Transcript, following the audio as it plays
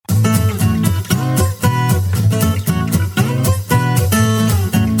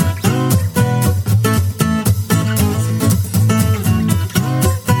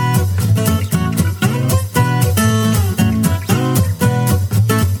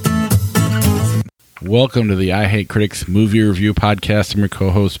Welcome to the I Hate Critics movie review podcast. I'm your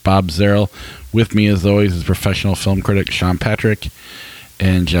co-host, Bob Zerl. With me, as always, is professional film critic Sean Patrick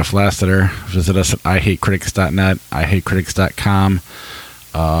and Jeff Lasseter. Visit us at ihatecritics.net, ihatecritics.com.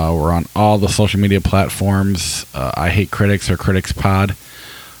 We're on all the social media platforms, I Hate Critics or Critics Pod.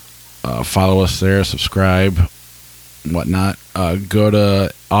 Follow us there, subscribe, whatnot. Go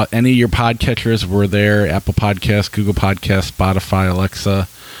to any of your podcatchers. We're there: Apple Podcasts, Google Podcasts, Spotify, Alexa.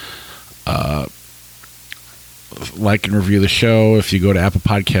 Like and review the show. If you go to Apple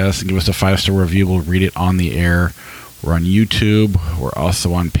Podcasts and give us a 5-star review, we'll read it on the air. We're on YouTube. We're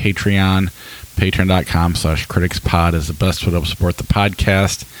also on Patreon. Patreon.com/criticspod is the best way to support the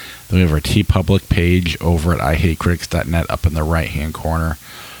podcast. Then we have our TeePublic page over at ihatecritics.net up in the right-hand corner.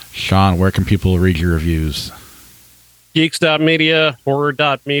 Sean, where can people read your reviews? Geeks.media,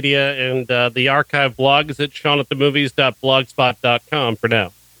 horror.media, and the archive blog is at seanatthemovies.blogspot.com for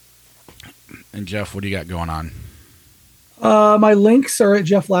now. And Jeff, what do you got going on? My links are at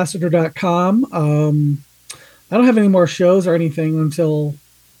jefflasseter.com. I don't have any more shows or anything until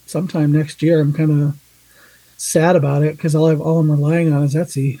sometime next year. I'm kind of sad about it because all I'm relying on is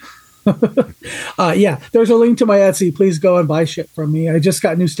Etsy. Yeah, there's a link to my Etsy. Please go and buy shit from me. I just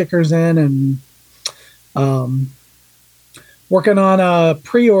got new stickers in and working on a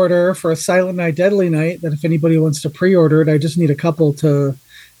pre-order for a Silent Night, Deadly Night that if anybody wants to pre-order it, I just need a couple to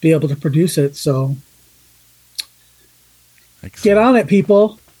be able to produce it. So excellent. Get on it,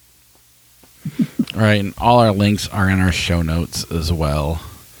 people. All right, and all our links are in our show notes as well.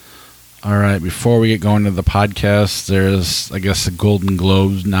 All right, before we get going to the podcast, there's, I guess, the Golden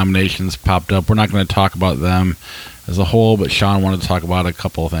Globes nominations popped up. We're not going to talk about them as a whole, but Sean wanted to talk about a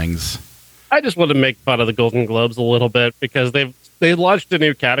couple of things. I just want to make fun of the Golden Globes a little bit because they launched a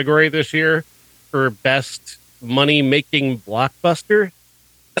new category this year for best money-making blockbuster.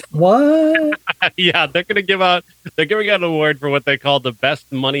 What? Yeah, they're giving out an award for what they call the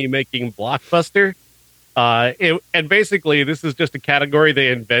best money-making blockbuster. And basically, this is just a category they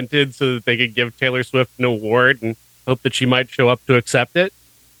invented so that they could give Taylor Swift an award and hope that she might show up to accept it.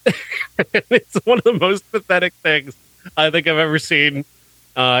 It's one of the most pathetic things I think I've ever seen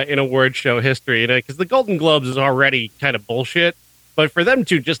in award show history. Because the Golden Globes is already kind of bullshit, but for them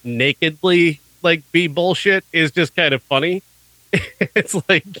to just nakedly be bullshit is just kind of funny. It's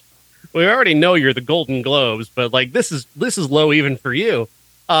like, we already know you're the Golden Globes, but this is low even for you.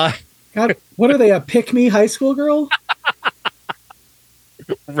 God, what are they, a pick-me high school girl?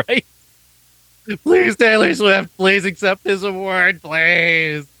 Right? Please, Taylor Swift, please accept this award,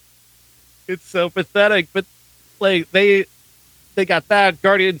 please. It's so pathetic, but they got that.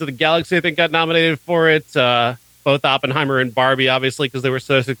 Guardians of the Galaxy, I think, got nominated for it. Both Oppenheimer and Barbie, obviously, because they were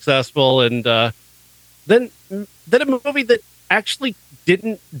so successful. And then a movie that actually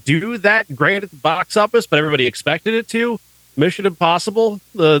didn't do that great at the box office, but everybody expected it to. Mission Impossible,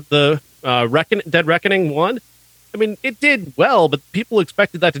 the Dead Reckoning 1. I mean, it did well, but people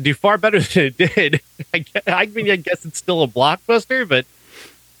expected that to do far better than it did. I guess it's still a blockbuster, but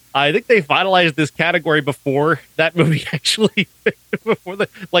I think they finalized this category before that movie actually.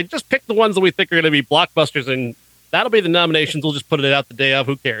 Just pick the ones that we think are going to be blockbusters, and that'll be the nominations. We'll just put it out the day of.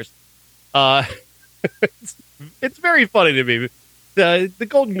 Who cares? It's very funny to me. The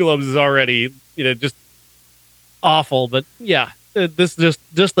Golden Globes is already, just awful, but yeah, this is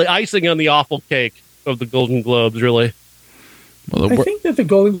just the icing on the awful cake of the Golden Globes, really. Well, I think that the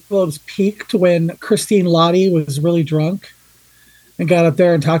Golden Globes peaked when Christine Lottie was really drunk and got up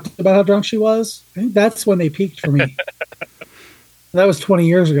there and talked about how drunk she was. I think that's when they peaked for me. That was 20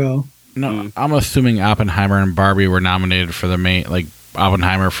 years ago. No, I'm assuming Oppenheimer and Barbie were nominated for the main,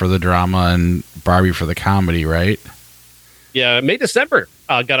 Oppenheimer for the drama and Barbie for the comedy, right? Yeah, May December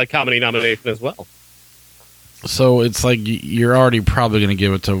got a comedy nomination as well. So it's you're already probably going to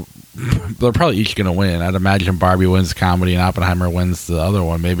give it to... They're probably each going to win. I'd imagine Barbie wins comedy and Oppenheimer wins the other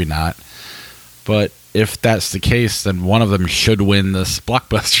one. Maybe not. But if that's the case, then one of them should win this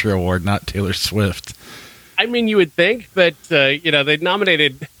blockbuster award, not Taylor Swift. I mean, you would think, but they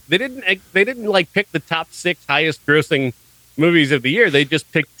nominated... They didn't pick the top 6 highest grossing movies of the year. They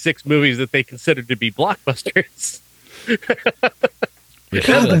just picked 6 movies that they considered to be blockbusters.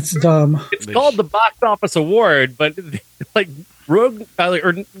 God, that's dumb. It's called the Box Office Award, but Rogue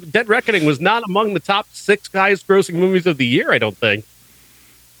or Dead Reckoning was not among the top 6 highest grossing movies of the year, I don't think.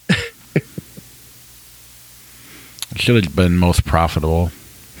 It should have been most profitable.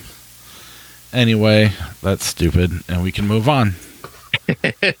 Anyway, that's stupid, and we can move on.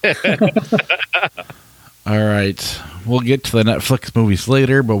 All right. We'll get to the Netflix movies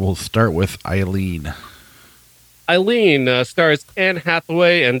later, but we'll start with Eileen. Eileen stars Anne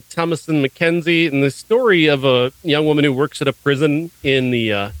Hathaway and Thomasin McKenzie in the story of a young woman who works at a prison in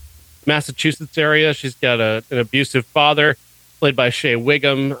the Massachusetts area. She's got an abusive father, played by Shea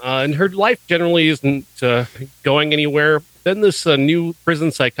Wiggum, and her life generally isn't going anywhere. Then this new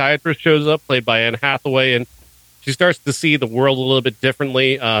prison psychiatrist shows up, played by Anne Hathaway, and she starts to see the world a little bit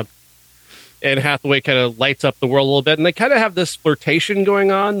differently. Anne Hathaway kind of lights up the world a little bit, and they kind of have this flirtation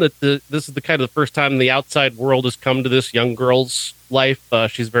going on. That this is the kind of the first time the outside world has come to this young girl's life.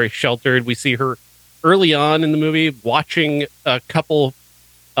 She's very sheltered. We see her early on in the movie watching a couple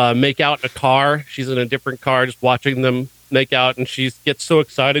make out in a car. She's in a different car, just watching them make out, and she gets so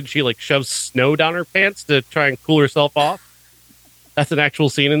excited she like shoves snow down her pants to try and cool herself off. That's an actual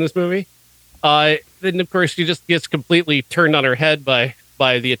scene in this movie. Then of course she just gets completely turned on her head by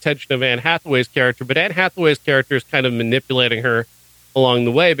the attention of Anne Hathaway's character, but Anne Hathaway's character is kind of manipulating her along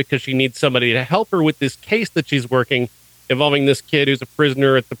the way because she needs somebody to help her with this case that she's working involving this kid who's a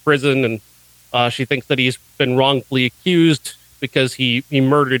prisoner at the prison, and she thinks that he's been wrongfully accused because he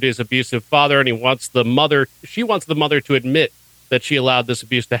murdered his abusive father, and she wants the mother to admit that she allowed this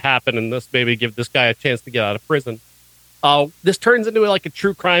abuse to happen, and thus maybe give this guy a chance to get out of prison. This turns into like a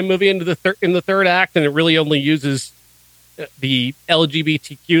true crime movie in the third act, and it really only uses the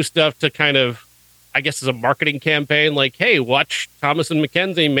LGBTQ stuff to kind of, I guess, as a marketing campaign. Like, hey, watch Thomasin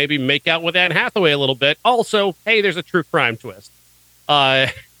McKenzie maybe make out with Anne Hathaway a little bit. Also, hey, there's a true crime twist.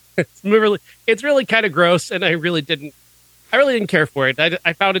 It's really kind of gross, and I really didn't care for it.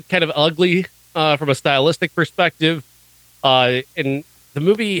 I found it kind of ugly from a stylistic perspective. And the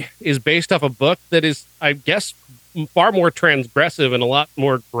movie is based off a book that is, I guess, far more transgressive and a lot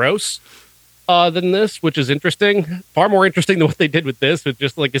more gross than this, which is interesting. Far more interesting than what they did with this. It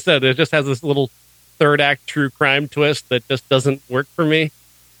just, like I said, it just has this little third act true crime twist that just doesn't work for me.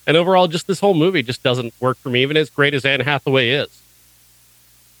 And overall, just this whole movie just doesn't work for me, even as great as Anne Hathaway is.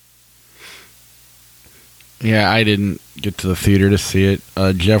 Yeah, I didn't get to the theater to see it.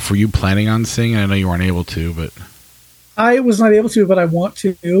 Jeff, were you planning on seeing it? I know you weren't able to, but I was not able to, but I want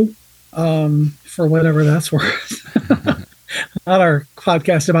to, for whatever that's worth. On our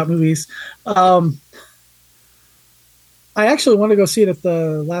podcast about movies. I actually want to go see it at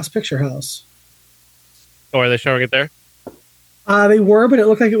the Last Picture House. Oh, are they showing it there? They were, but it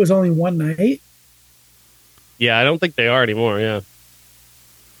looked like it was only one night. Yeah, I don't think they are anymore, yeah.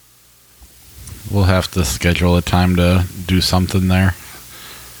 we'll have to schedule a time to do something there.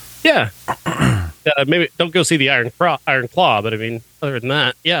 Yeah. Maybe don't go see the Iron Claw, but I mean, other than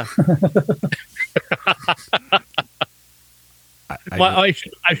that, yeah. I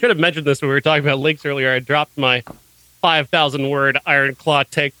should have mentioned this when we were talking about links earlier. I dropped my 5,000 word Iron Claw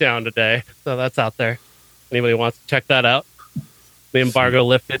takedown today, so that's out there. Anybody wants to check that out? The embargo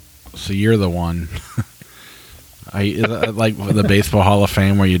lifted. So you're the one. Like the Baseball Hall of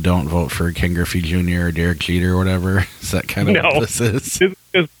Fame where you don't vote for Ken Griffey Jr. or Derek Jeter or whatever. Is that kind of what this is?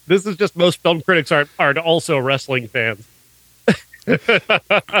 This is just most film critics are also wrestling fans.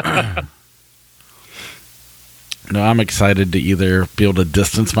 No, I'm excited to either be able to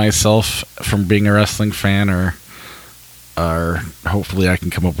distance myself from being a wrestling fan or hopefully I can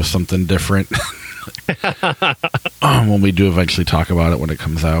come up with something different when we do eventually talk about it when it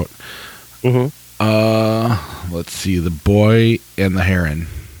comes out. Mm-hmm. Let's see. The Boy and the Heron.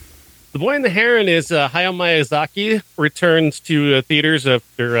 The Boy and the Heron is Hayao Miyazaki returns to theaters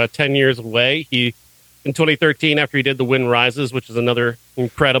after 10 years away. He, in 2013, after he did The Wind Rises, which is another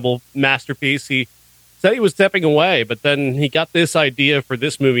incredible masterpiece, he said he was stepping away, but then he got this idea for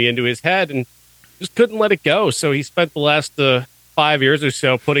this movie into his head and just couldn't let it go. So he spent the last 5 years or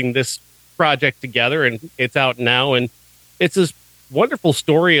so putting this project together, and it's out now. And it's this wonderful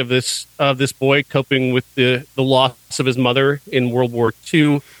story of this boy coping with the loss of his mother in World War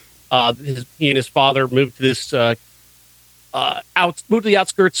II. He and his father moved to this moved to the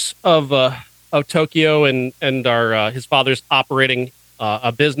outskirts of Tokyo, and his father's operating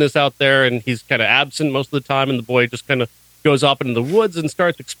a business out there, and he's kind of absent most of the time. And the boy just kind of goes off into the woods and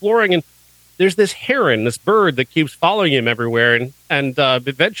starts exploring. And there's this heron, this bird that keeps following him everywhere, and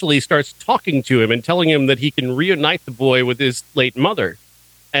eventually starts talking to him and telling him that he can reunite the boy with his late mother.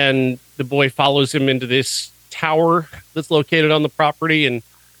 And the boy follows him into this tower that's located on the property, and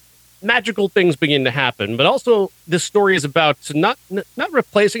magical things begin to happen. But also, this story is about not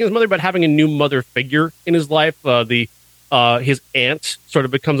replacing his mother, but having a new mother figure in his life. His aunt sort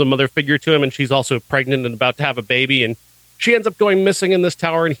of becomes a mother figure to him, and she's also pregnant and about to have a baby, and she ends up going missing in this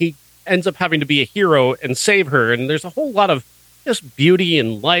tower, and he ends up having to be a hero and save her. And there's a whole lot of just beauty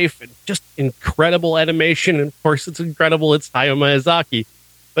and life and just incredible animation. And of course, it's incredible. It's Hayao Miyazaki,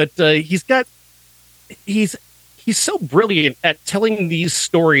 but he he's so brilliant at telling these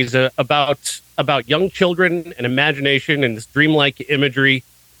stories about young children and imagination and this dreamlike imagery,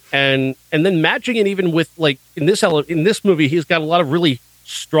 and then matching it even with, like, in this movie, he's got a lot of really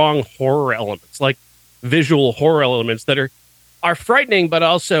strong horror elements, like visual horror elements that are frightening, but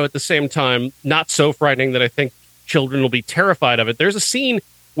also at the same time not so frightening that I think children will be terrified of it. There's a scene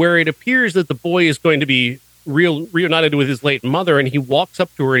where it appears that the boy is going to be reunited with his late mother, and he walks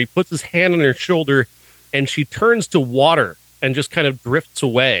up to her and he puts his hand on her shoulder, and she turns to water and just kind of drifts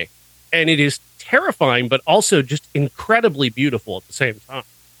away. And it is terrifying, but also just incredibly beautiful at the same time.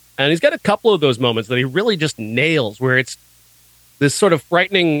 And he's got a couple of those moments that he really just nails, where it's this sort of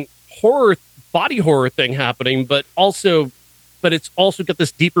frightening horror, body horror thing happening, but it's also got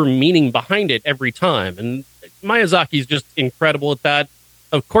this deeper meaning behind it every time. And Miyazaki's just incredible at that.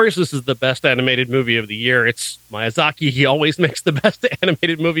 Of course, this is the best animated movie of the year. It's Miyazaki. He always makes the best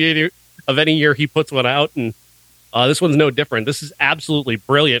animated movie of any year he puts one out, and this one's no different. This is absolutely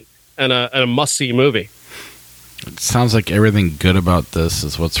brilliant and a must-see movie. It sounds like everything good about this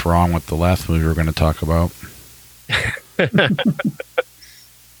is what's wrong with the last movie we're going to talk about.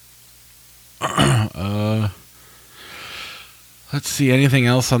 Let's see. Anything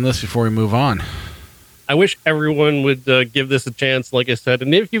else on this before we move on? I wish everyone would give this a chance, like I said.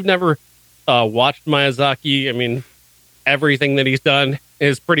 And if you've never watched Miyazaki, I mean, everything that he's done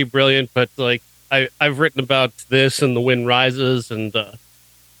is pretty brilliant. But like I've written about this and The Wind Rises and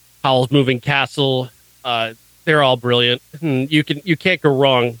Howl's Moving Castle. They're all brilliant. And you can't go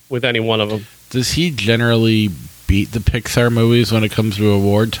wrong with any one of them. Does he generally beat the Pixar movies when it comes to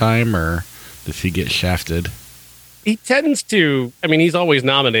award time, or does he get shafted? He tends to. I mean, he's always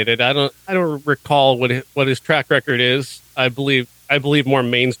nominated. I don't recall what his track record is. I believe more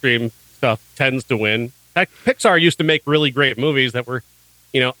mainstream stuff tends to win. In fact, Pixar used to make really great movies that were,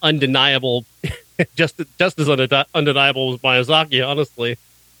 undeniable, just as undeniable as Miyazaki, honestly.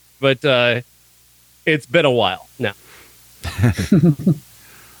 But it's been a while now.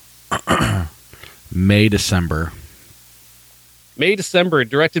 May, December,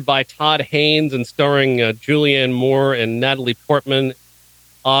 directed by Todd Haynes and starring Julianne Moore and Natalie Portman.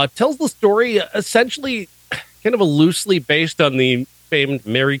 Tells the story essentially kind of loosely based on the famed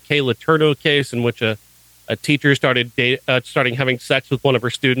Mary Kay Letourneau case, in which a teacher started having sex with one of her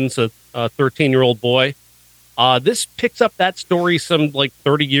students, a 13-year-old boy. This picks up that story some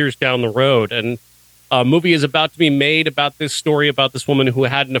 30 years down the road, and a movie is about to be made about this story, about this woman who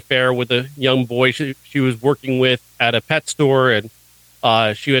had an affair with a young boy she was working with at a pet store, and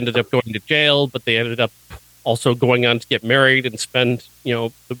she ended up going to jail, but they ended up also going on to get married and spend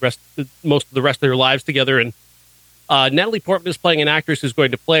most of the rest of their lives together. And Natalie Portman is playing an actress who's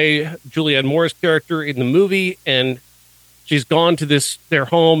going to play Julianne Moore's character in the movie, and she's gone to their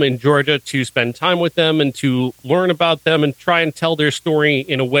home in Georgia to spend time with them and to learn about them and try and tell their story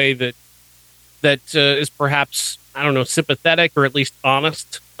in a way that is perhaps, I don't know, sympathetic or at least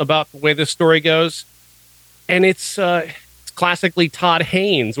honest about the way this story goes. And it's classically Todd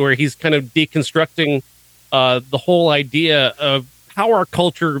Haynes, where he's kind of deconstructing the whole idea of how our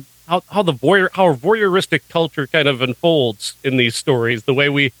culture, how our voyeuristic culture kind of unfolds in these stories, the way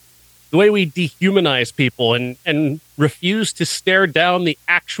we dehumanize people and refuse to stare down the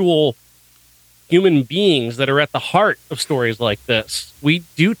actual human beings that are at the heart of stories like this. We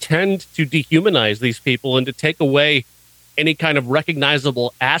do tend to dehumanize these people and to take away any kind of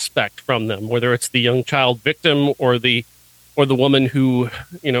recognizable aspect from them, whether it's the young child victim or the woman who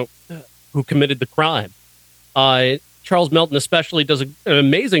committed the crime. Charles Melton especially does an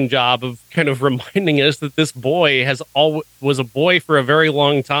amazing job of kind of reminding us that this boy was a boy for a very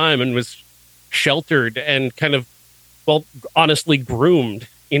long time and was sheltered and kind of, honestly groomed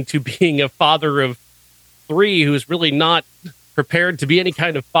into being a father of 3 who's really not prepared to be any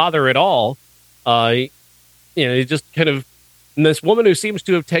kind of father at all. He just kind of, and this woman who seems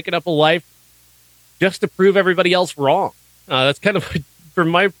to have taken up a life just to prove everybody else wrong. That's kind of, from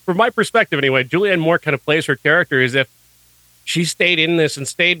my perspective anyway, Julianne Moore kind of plays her character as if she stayed in this and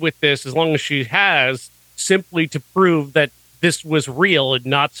stayed with this as long as she has, simply to prove that this was real and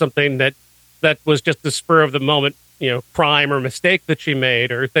not something that was just the spur of the moment, crime or mistake that she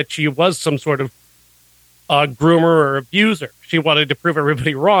made, or that she was some sort of groomer or abuser. She wanted to prove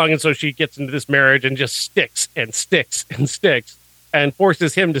everybody wrong, and so she gets into this marriage and just sticks and sticks and sticks and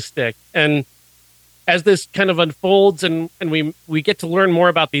forces him to stick. And as this kind of unfolds and we get to learn more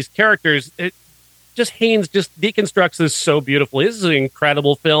about these characters, Haynes just deconstructs this so beautifully. This is an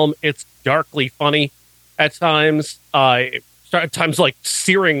incredible film. It's darkly funny at times, at times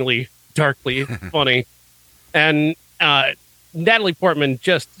searingly darkly funny. And Natalie Portman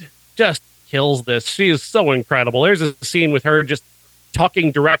just kills this. She is so incredible. There's a scene with her just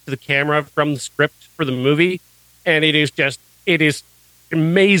talking direct to the camera from the script for the movie, and it is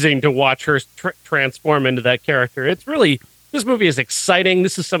amazing to watch her transform into that character. It's really, this movie is exciting.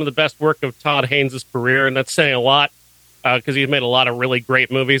 This is some of the best work of Todd Haynes' career, and that's saying a lot because he's made a lot of really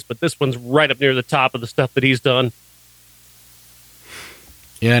great movies, but this one's right up near the top of the stuff that he's done.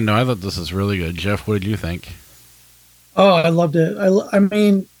 Yeah, no, I thought this was really good. Jeff, what did you think? Oh, I loved it. I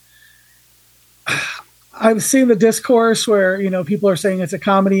mean, I've seen the discourse where, people are saying it's a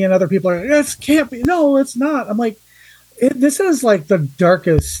comedy and other people are like, it can't be. No, it's not. I'm like, this is like the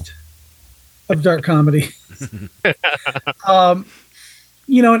darkest of dark comedy. And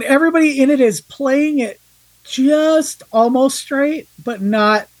everybody in it is playing it just almost straight, but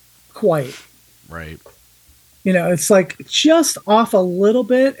not quite. Right. It's like just off a little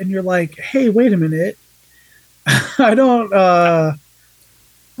bit, and you're like, hey, wait a minute. I don't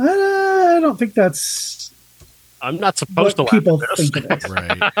think that's. I'm not supposed to people laugh at this. think it is.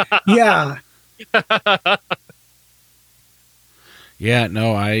 Right. Yeah. Yeah,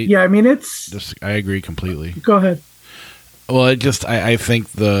 no, I mean, I agree completely. Go ahead. Well, I think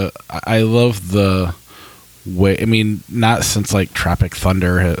I love the way, I mean, not since like Tropic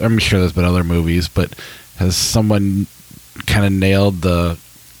Thunder, I'm sure there's been other movies, but has someone kind of nailed the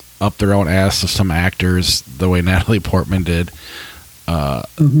up their own ass of some actors the way Natalie Portman did.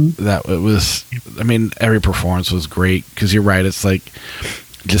 That it was, I mean, every performance was great, because you're right, it's like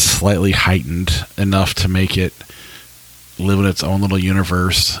just slightly heightened enough to make it live in its own little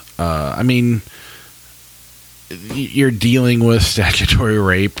universe. I mean, you're dealing with statutory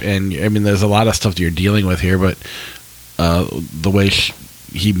rape, and I mean, there's a lot of stuff that you're dealing with here, but the way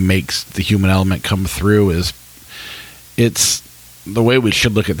he makes the human element come through it's the way we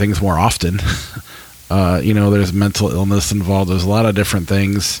should look at things more often. There's mental illness involved. There's a lot of different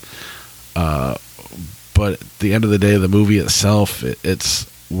things. But at the end of the day, the movie itself, it's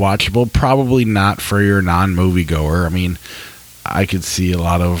watchable. Probably not for your non-movie goer. I mean, I could see a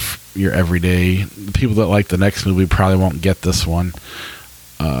lot of your everyday people that like the next movie probably won't get this one.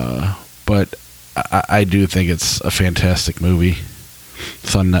 But I do think it's a fantastic movie.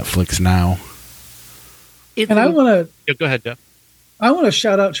 It's on Netflix now. And I want to go ahead, Jeff. I want to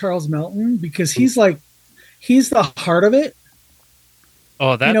shout out Charles Melton, because he's the heart of it.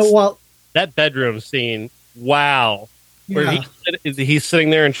 Oh, that's that bedroom scene. Wow. Yeah. Where he's sitting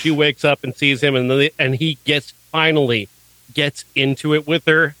there and she wakes up and sees him, and he finally gets into it with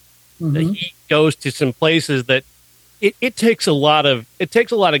her. Mm-hmm. He goes to some places that it takes a lot of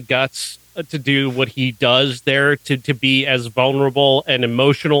guts to do what he does there, to be as vulnerable and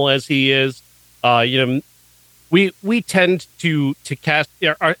emotional as he is. We tend to cast,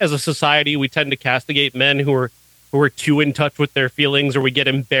 as a society, we tend to castigate men who are too in touch with their feelings, or we get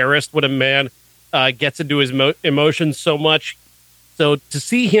embarrassed when a man gets into his emotions so much. So to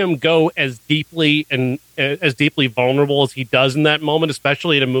see him go as deeply and as deeply vulnerable as he does in that moment,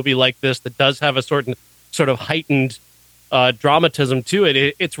 especially in a movie like this that does have a sort of heightened dramatism to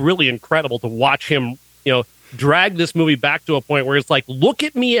it, it's really incredible to watch him, drag this movie back to a point where it's like, look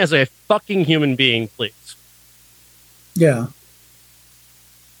at me as a fucking human being, please. Yeah.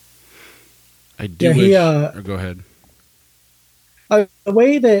 I do wish... go ahead. The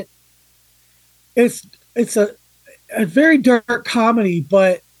way that it's a very dark comedy,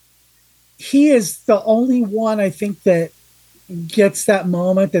 but he is the only one, I think, that gets that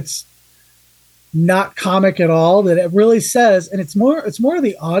moment that's not comic at all, that it really says, and it's more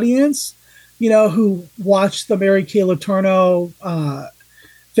the audience, who watched the Mary Kay Letourneau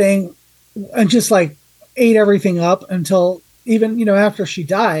thing and just like ate everything up until even, after she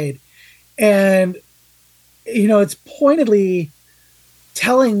died. And, it's pointedly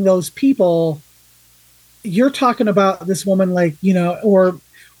telling those people, you're talking about this woman, like,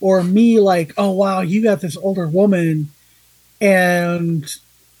 or me, like, oh, wow, you got this older woman. And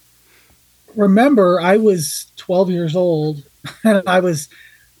remember, I was 12 years old and I was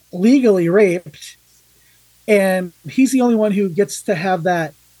legally raped. And he's the only one who gets to have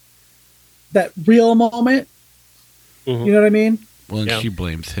that real moment. Mm-hmm. You know what I mean? Well, and she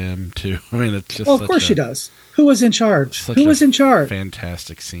blames him too. I mean, it's just. Well, of course she does. Who was in charge? Who was in charge?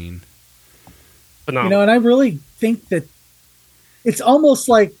 Fantastic scene. Phenomenal. And I really think that it's almost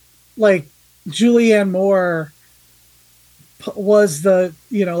like Julianne Moore was the,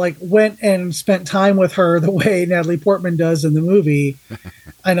 went and spent time with her the way Natalie Portman does in the movie.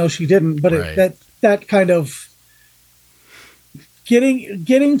 I know she didn't, but right. that kind of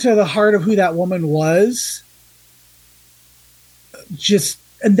getting to the heart of who that woman was,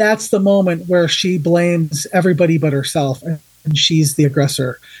 and that's the moment where she blames everybody but herself, and she's the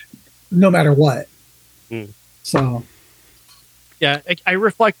aggressor. no matter what. Mm. So, yeah, I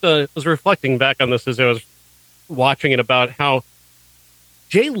was reflecting back on this as I was watching it about how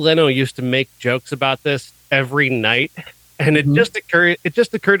Jay Leno used to make jokes about this every night, and it just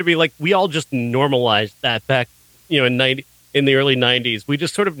occurred to me, like, we all just normalized that back, in the early 90s. We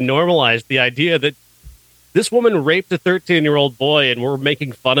just sort of normalized the idea that this woman raped a 13-year-old boy, and we're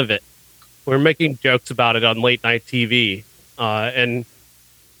making fun of it. We're making jokes about it on late night TV, oh,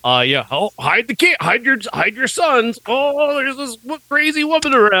 hide the kid, hide your sons. Oh, there's this crazy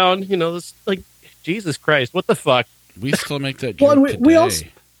woman around. This, like, Jesus Christ, what the fuck? We still make that joke well, today. we also,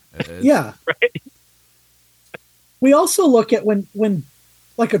 yeah. Right? We also look at when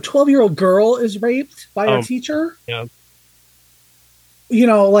like a 12-year-old girl is raped by a teacher. Yeah.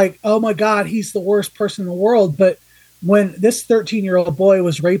 Like, oh my God, he's the worst person in the world. But when this 13-year-old boy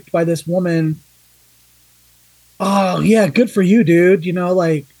was raped by this woman, oh yeah, good for you, dude.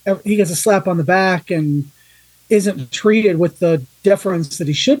 Like, he gets a slap on the back and isn't treated with the deference that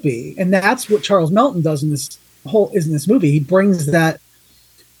he should be. And that's what Charles Melton does in this movie. He brings that,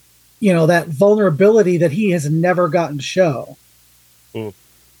 that vulnerability that he has never gotten to show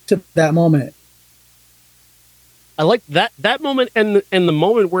to that moment. I like that moment, and the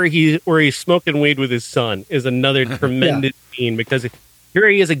moment where he's smoking weed with his son is another tremendous scene, because here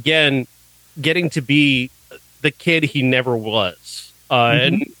he is again, getting to be the kid he never was,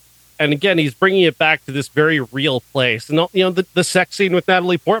 and again he's bringing it back to this very real place. And the sex scene with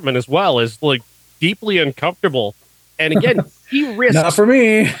Natalie Portman as well is, like, deeply uncomfortable. And again, he risks not for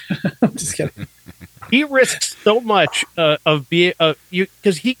me. I'm just kidding. He risks so much of being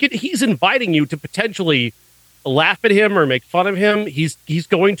because he's inviting you to potentially laugh at him or make fun of him. He's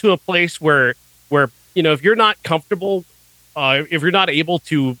going to a place where if you're not comfortable, if you're not able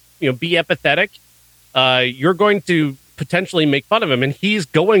to be empathetic, you're going to potentially make fun of him. And he's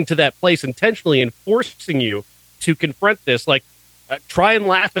going to that place intentionally and forcing you to confront this. Like, try and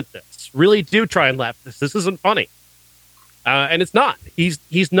laugh at this. Really do try and laugh at this. This isn't funny. And it's not.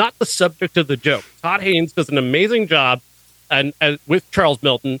 He's not the subject of the joke. Todd Haynes does an amazing job, and with Charles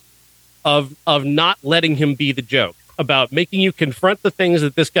Melton, of not letting him be the joke, about making you confront the things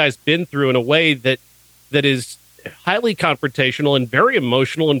that this guy's been through in a way that is highly confrontational and very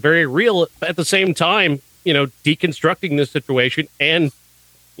emotional and very real. At the same time, deconstructing this situation and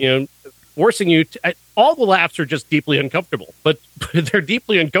forcing you to. All the laughs are just deeply uncomfortable, but they're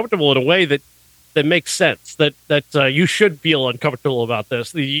deeply uncomfortable in a way that makes sense. That you should feel uncomfortable about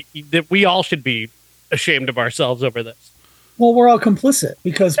this. That we all should be ashamed of ourselves over this. Well, we're all complicit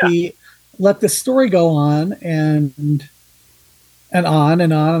because we let this story go on and on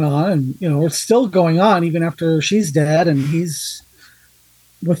and on and on, and we're still going on even after she's dead and he's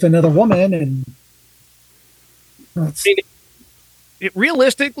with another woman. And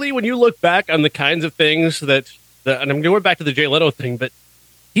realistically, when you look back on the kinds of things that and I'm going back to the Jay Leno thing, but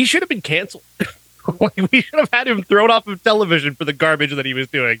he should have been canceled. We should have had him thrown off of television for the garbage that he was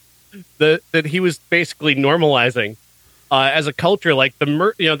doing, that he was basically normalizing as a culture, like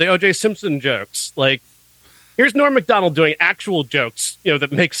the O.J. Simpson jokes. Like, here's Norm Macdonald doing actual jokes,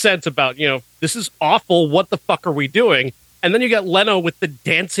 that make sense about, this is awful. What the fuck are we doing? And then you got Leno with the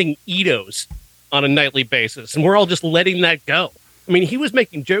dancing Edos on a nightly basis, and we're all just letting that go. I mean, he was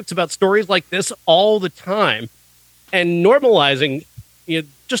making jokes about stories like this all the time and normalizing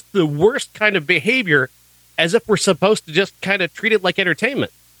just the worst kind of behavior as if we're supposed to just kind of treat it like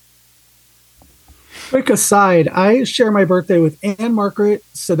entertainment. Quick aside, I share my birthday with Anne Margaret,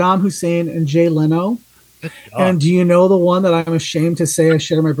 Saddam Hussein, and Jay Leno. And do you know the one that I'm ashamed to say I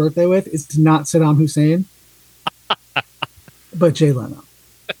share my birthday with? It's not Saddam Hussein, but Jay Leno.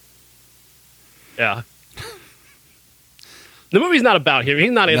 Yeah. The movie's not about him.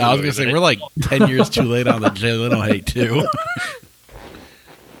 He's not in. I was going to say, we're like 10 years too late on the Jay Leno hate, too.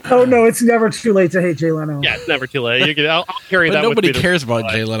 Oh, no, it's never too late to hate Jay Leno. Yeah, it's never too late. I'll carry but that with me. Nobody cares about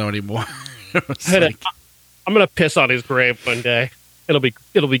Jay Leno anymore. I'm going to piss on his grave one day. It'll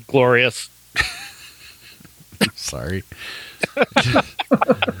be glorious. Sorry.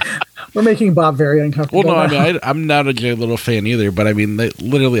 We're making Bob very uncomfortable. Well, no, I mean, I'm not a Jay Leno fan either, but I mean,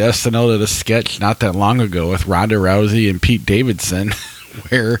 literally SNL did a sketch not that long ago with Ronda Rousey and Pete Davidson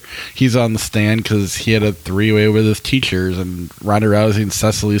where he's on the stand because he had a three-way with his teachers, and Ronda Rousey and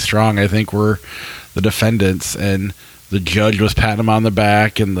Cecily Strong, I think, were the defendants, and the judge was patting him on the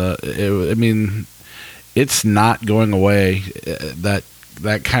back, and I mean, it's not going away. That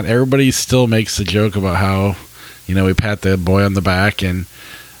kind of, everybody still makes the joke about how, we pat the boy on the back, and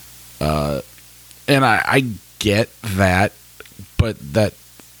I get that, but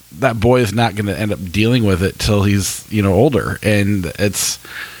that boy is not going to end up dealing with it till he's older, and it's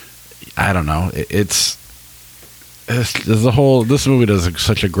I don't know. It's this movie does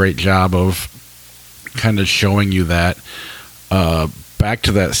such a great job of kind of showing you that. Back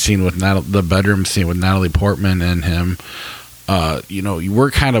to that scene with the bedroom scene with Natalie Portman and him.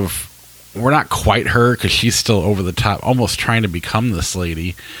 We're not quite her because she's still over the top, almost trying to become this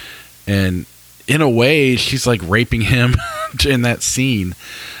lady, and in a way, she's like raping him in that scene,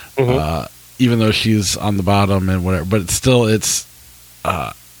 even though she's on the bottom and whatever. But it's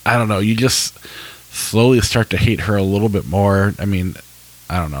I don't know. You just slowly start to hate her a little bit more. I mean,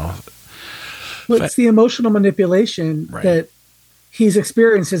 I don't know. Well, it's the emotional manipulation that he's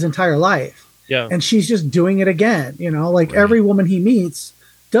experienced his entire life. Yeah. And she's just doing it again. Every woman he meets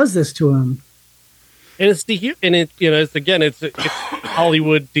does this to him. And it's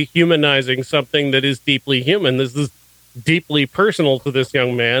Hollywood dehumanizing something that is deeply human. This is deeply personal to this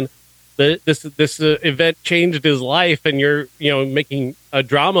young man. This event changed his life, and you're making a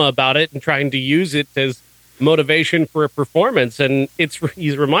drama about it and trying to use it as motivation for a performance. And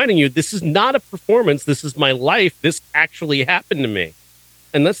he's reminding you, this is not a performance. This is my life. This actually happened to me.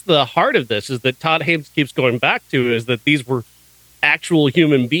 And that's the heart of this, is that Todd Haynes keeps going back to, is that these were actual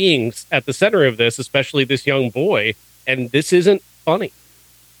human beings at the center of this, especially this young boy. And this isn't funny.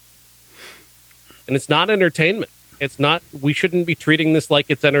 And it's not entertainment. We shouldn't be treating this like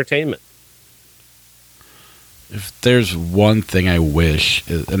it's entertainment. If there's one thing I wish,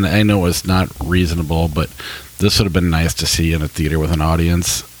 and I know it's not reasonable, but this would have been nice to see in a theater with an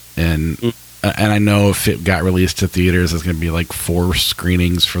audience. And I know if it got released to theaters, it's going to be like 4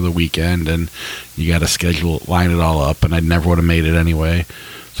 screenings for the weekend, and you got to line it all up, and I never would have made it anyway.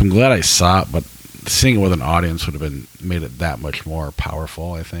 So I'm glad I saw it, but seeing it with an audience would have made it that much more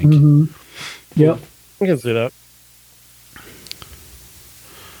powerful, I think. Mm-hmm. Yep. I can see that.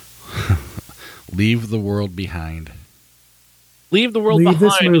 Leave the world behind. Leave the world behind.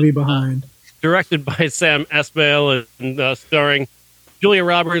 Leave this movie behind. Directed by Sam Esmail and starring Julia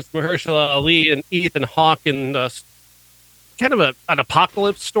Roberts, Mahershala Ali, and Ethan Hawke, and kind of an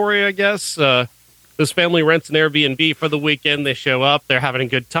apocalypse story, I guess. This family rents an Airbnb for the weekend. They show up. They're having a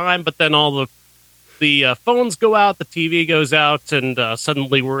good time, but then all the phones go out, the TV goes out, and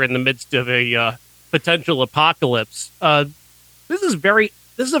suddenly we're in the midst of a potential apocalypse. This is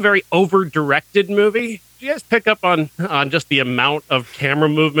a very over-directed movie. Do you guys pick up on just the amount of camera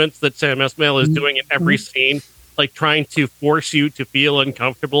movements that Sam Esmail is doing in every scene, like trying to force you to feel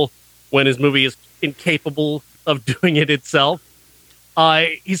uncomfortable when his movie is incapable of doing it itself?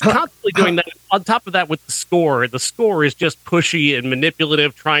 He's constantly doing that. On top of that, with the score is just pushy and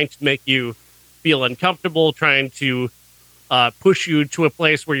manipulative, trying to make you feel uncomfortable, trying to push you to a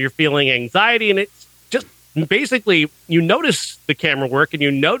place where you're feeling anxiety, and it's just basically, you notice the camera work and you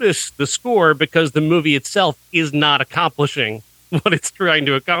notice the score because the movie itself is not accomplishing what it's trying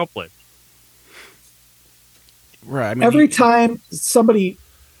to accomplish. Right. I mean, every time somebody...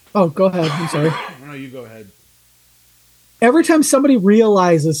 Oh, go ahead. I'm sorry. No, you go ahead. Every time somebody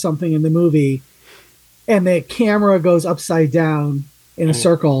realizes something in the movie and the camera goes upside down in a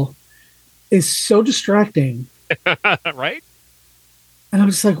circle is so distracting. Right? And I'm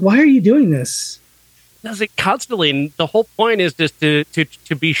just like, why are you doing this? Does it constantly, and the whole point is just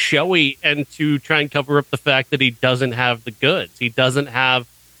to be showy and to try and cover up the fact that he doesn't have the goods. He doesn't have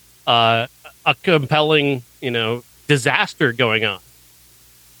a compelling, disaster going on.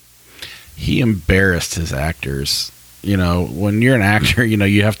 He embarrassed his actors. When you're an actor,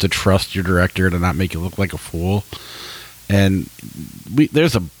 you have to trust your director to not make you look like a fool. And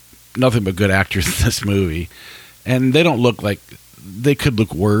there's nothing but good actors in this movie, and they don't look like they could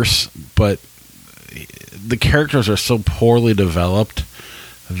look worse, but the characters are so poorly developed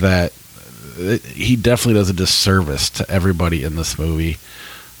that he definitely does a disservice to everybody in this movie,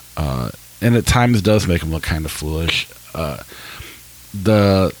 and at times does make him look kind of foolish.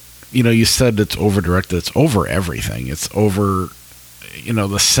 You said it's over directed. It's over everything. It's over,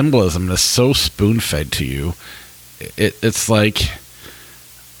 the symbolism is so spoon fed to you. It's like,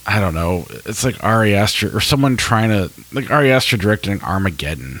 I don't know. It's like Ari Aster or someone trying to, like Ari Aster directing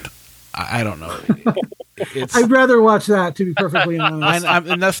Armageddon. I don't know. I'd rather watch that, to be perfectly honest.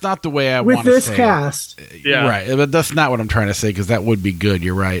 And that's not the way I want to say with this cast. Yeah. Right. But that's not what I'm trying to say, because that would be good.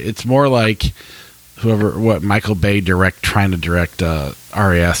 You're right. It's more like Michael Bay trying to direct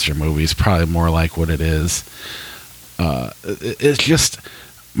Ari Aster movies, probably more like what it is. It's just,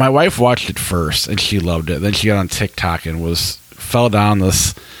 my wife watched it first and she loved it. Then she got on TikTok and fell down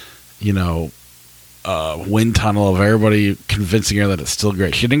this, wind tunnel of everybody convincing her that it's still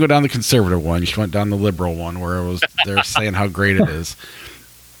great. She didn't go down the conservative one. She went down the liberal one where they're saying how great it is.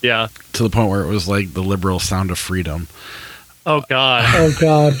 Yeah. To the point where it was like the liberal Sound of Freedom. Oh God. Oh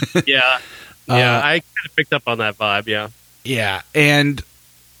God. Yeah. Yeah. I kind of picked up on that vibe. Yeah. Yeah, and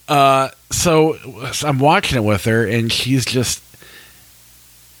so I'm watching it with her, and she's just,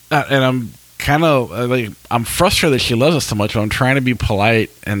 and I'm kind of like, I'm frustrated that she loves us so much, but I'm trying to be polite,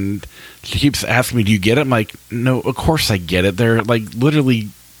 and she keeps asking me, "Do you get it?" I'm like, "No, of course I get it." They're like literally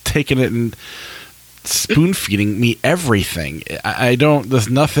taking it and spoon feeding me everything. I don't. There's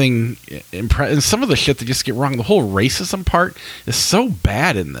nothing. And some of the shit they just get wrong. The whole racism part is so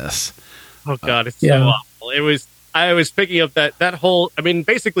bad in this. Oh God, it's Yeah. so awful. I was picking up that whole. I mean,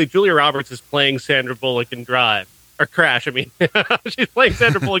 basically, Julia Roberts is playing Sandra Bullock in Drive or Crash. I mean, she's playing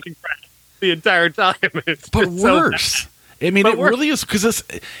Sandra Bullock in Crash the entire time. It's But just so worse. I mean, But it worse. really is, because it's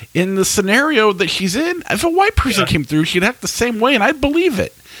in the scenario that she's in. If a white person came through, she'd act the same way, and I'd believe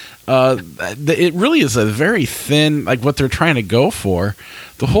it. It really is a very thin, like what they're trying to go for.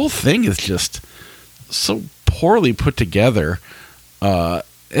 The whole thing is just so poorly put together.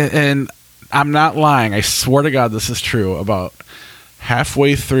 And I'm not lying. I swear to God, this is true. About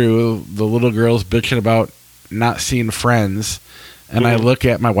halfway through, the little girl's bitching about not seeing Friends, and I look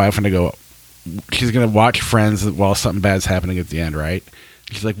at my wife and I go, she's going to watch Friends while something bad's happening at the end, right?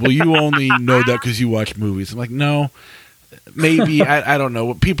 She's like, well, you only know that because you watch movies. I'm like, no, maybe. I don't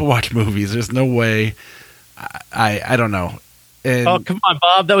know. People watch movies. There's no way. I don't know. And Oh, come on,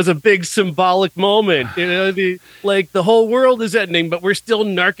 Bob. That was a big symbolic moment. You know, the whole world is ending, but we're still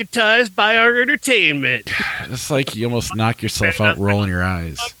narcotized by our entertainment. it's like you almost knock yourself out rolling your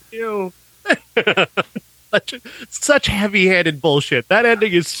eyes. You. Such heavy-handed bullshit. That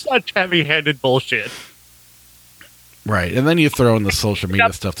ending is such heavy-handed bullshit. Right. And then you throw in the social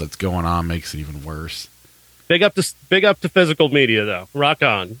media stuff that's going on, makes it even worse. Big up to physical media, though. Rock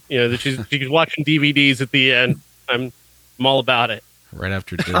on. You know, she's watching DVDs at the end. I'm all about it. Right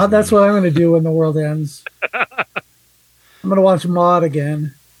after Disney. That's what I'm going to do when the world ends. I'm going to watch Maude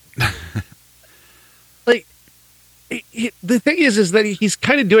again. Like, the thing is that he's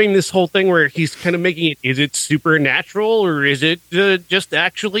kind of doing this whole thing where he's kind of making it, is it supernatural or is it just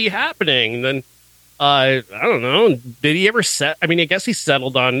actually happening? And then, I don't know. Did he ever I mean, I guess he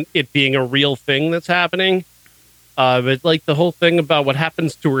settled on it being a real thing that's happening. But like the whole thing about what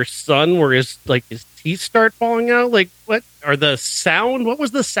happens to her son, where his teeth start falling out. Like, what are the sound? What was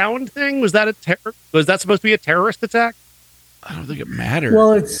the sound thing? Was that was that supposed to be a terrorist attack? I don't think it mattered.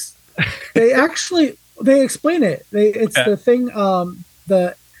 Well, it's they explain it. It's the thing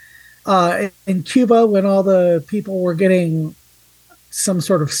in Cuba when all the people were getting some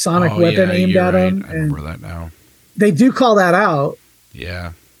sort of sonic weapon aimed you're at right. them, I and remember that now. they do call that out.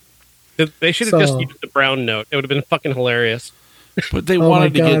 Yeah. They should have just So- used the brown note. It would have been fucking hilarious. But they Oh my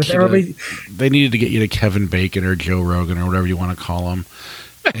wanted to God! get you to, they needed to get you to Kevin Bacon or Joe Rogan or whatever you want to call him.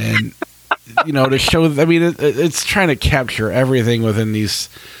 And, you know, to show, I mean, it's trying to capture everything within these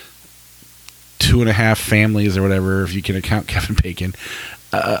 2.5 families or whatever, if you can account Kevin Bacon.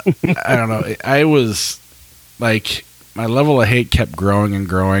 I don't know. I was like, my level of hate kept growing and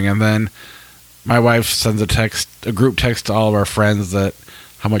growing. And then my wife sends a group text to all of our friends that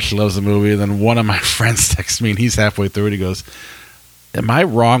how much she loves the movie. And then one of my friends texts me, and he's halfway through it. He goes, am I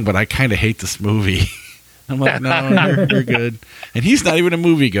wrong? But I kind of hate this movie. I'm like, no, you're good. And he's not even a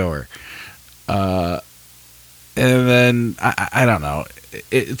moviegoer. And then I don't know.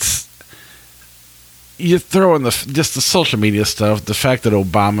 It's you throw in just the social media stuff. The fact that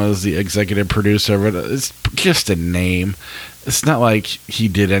Obama is the executive producer of it, it's just a name. It's not like he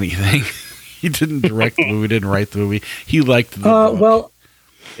did anything. He didn't direct the movie, didn't write the movie. He liked the book. Well,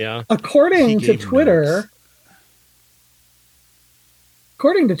 Yeah. according He to gave Twitter,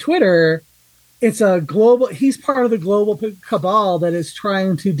 it's a global. He's part of the global cabal that is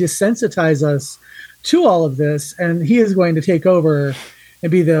trying to desensitize us to all of this, and he is going to take over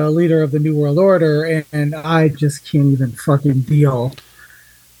and be the leader of the New World Order. And I just can't even fucking deal.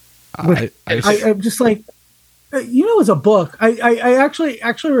 I'm just like, it's a book. I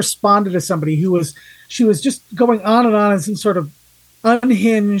actually responded to somebody she was just going on and on in some sort of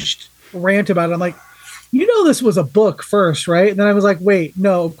unhinged rant about it. I'm like, this was a book first, right? And then I was like, wait,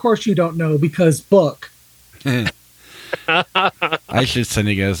 no, of course you don't know, because book. I should send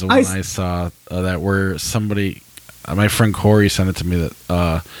you guys the one I saw that where somebody, my friend Corey sent it to me,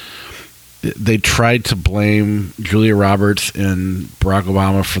 that they tried to blame Julia Roberts and Barack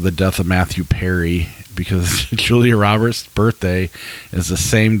Obama for the death of Matthew Perry, because Julia Roberts' birthday is the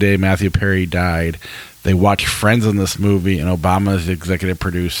same day Matthew Perry died. They watched Friends in this movie, and Obama is the executive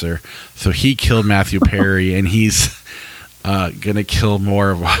producer. So he killed Matthew Perry, and he's going to kill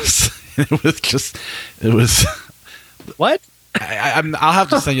more of us. It was... What? I'll have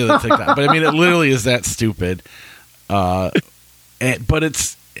to send you the TikTok. But, I mean, it literally is that stupid. but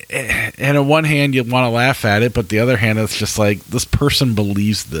it's, and on one hand you want to laugh at it, but the other hand it's just like, this person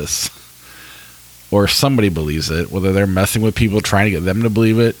believes this, or somebody believes it, whether they're messing with people trying to get them to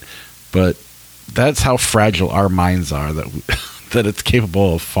believe it. But that's how fragile our minds are, that it's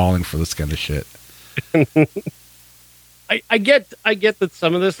capable of falling for this kind of shit. I get that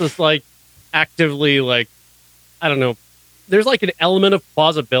some of this is like actively, like, I don't know, there's like an element of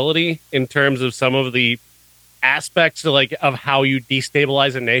plausibility in terms of some of the aspects of how you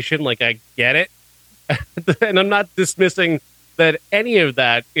destabilize a nation. Like, I get it. And I'm not dismissing that any of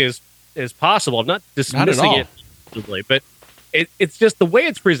that is possible. I'm not dismissing it, but it's just the way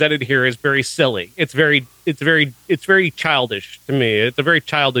it's presented here is very silly. It's very childish to me. It's a very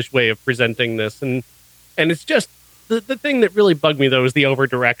childish way of presenting this, and it's just the thing that really bugged me though is the over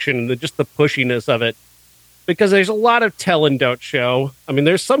direction and just the pushiness of it. Because there's a lot of tell and don't show. I mean,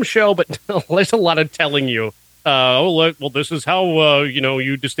 there's some show, but there's a lot of telling you. Well, this is how you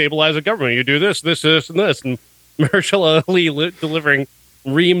destabilize a government. You do this, and this, and Mahershala Ali delivering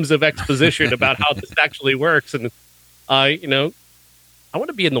reams of exposition about how this actually works. And I want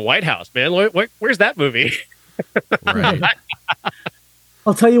to be in the White House, man. Where's that movie? Right.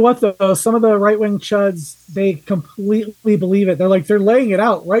 I'll tell you what, though, some of the right-wing chuds, they completely believe it. They're laying it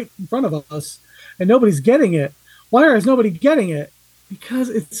out right in front of us, and nobody's getting it. Why is nobody getting it? Because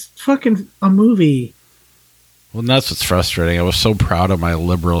it's fucking a movie. Well, and that's what's frustrating. I was so proud of my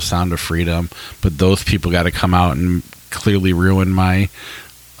liberal Sound of Freedom, but those people got to come out and clearly ruin my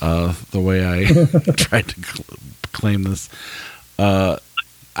the way I tried to claim this.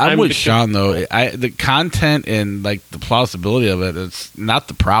 I'm with Sean though. The content and like the plausibility of it is not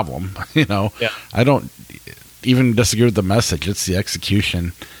the problem. Yeah. I don't even disagree with the message. It's the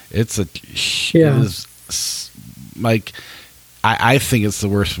execution. It's a yeah. It is, like, I think it's the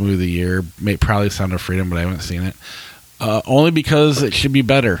worst movie of the year. Probably Sound of Freedom, but I haven't seen it. Only because it should be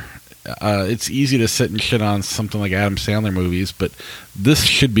better. It's easy to sit and shit on something like Adam Sandler movies, but this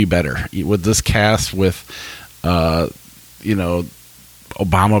should be better with this cast with,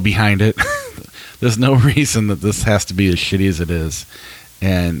 Obama behind it. There's no reason that this has to be as shitty as it is,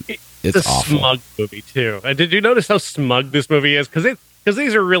 and it's a awful. Smug movie too. Did you notice how smug this movie is? Because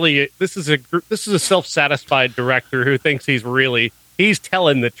these are really, this is a self-satisfied director who thinks he's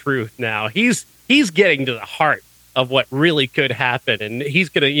telling the truth now. He's getting to the heart of what really could happen, and he's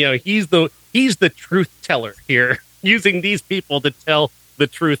gonna, he's the truth teller here, using these people to tell the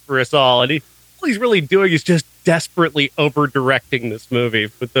truth for us all. And all he's really doing is just desperately over directing this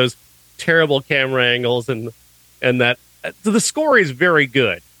movie with those terrible camera angles and that. So the score is very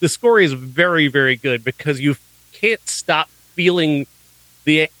good. The score is very, very good because you can't stop feeling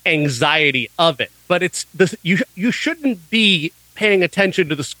the anxiety of it. But you shouldn't be paying attention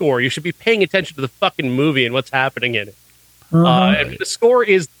to the score. You should be paying attention to the fucking movie and what's happening in it. And the score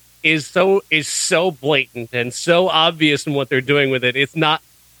is so blatant and so obvious in what they're doing with it. It's not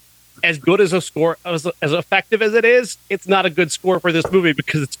as good as a score, as effective as it is. It's not a good score for this movie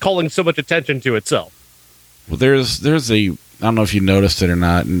because it's calling so much attention to itself. Well, there's I don't know if you noticed it or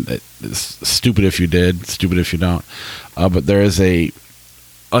not, and it's stupid if you did, stupid if you don't. But there is a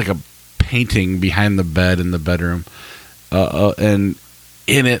painting behind the bed in the bedroom, and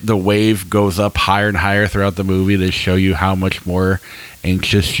in it the wave goes up higher and higher throughout the movie to show you how much more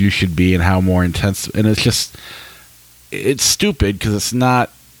anxious you should be and how more intense. And it's stupid because it's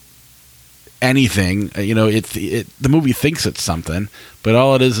not anything. The movie thinks it's something, but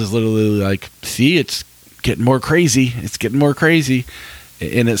all it is literally like, see, it's getting more crazy. It's getting more crazy.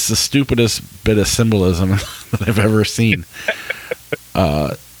 And it's the stupidest bit of symbolism that I've ever seen.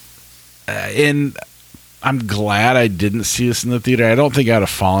 And I'm glad I didn't see this in the theater. I don't think I'd have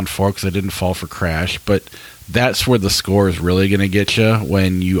fallen for it because I didn't fall for Crash, but that's where the score is really going to get you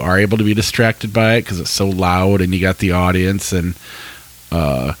when you are able to be distracted by it because it's so loud and you got the audience. And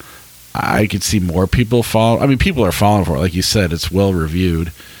I could see more people fall. I mean, people are falling for it. Like you said, it's well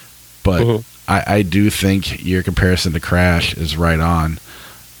reviewed, but I do think your comparison to Crash is right on.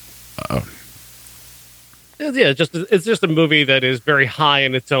 Yeah, it's just a movie that is very high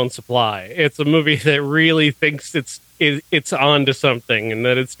in its own supply. It's a movie that really thinks it's on to something, and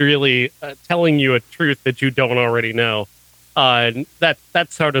that it's really telling you a truth that you don't already know. And that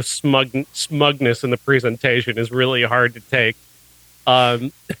sort of smugness in the presentation is really hard to take.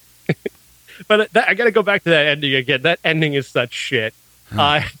 But I got to go back to that ending again. That ending is such shit.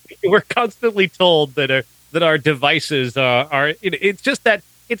 We're constantly told that our devices are. It's just that.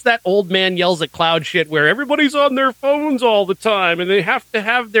 It's that old man yells at cloud shit where everybody's on their phones all the time and they have to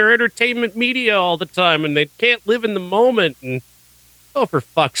have their entertainment media all the time and they can't live in the moment. And Oh, for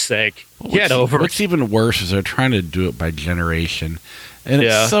fuck's sake. Get over it. What's even worse is they're trying to do it by generation. And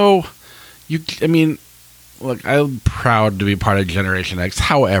Yeah. it's so... I mean, look, I'm proud to be part of Generation X.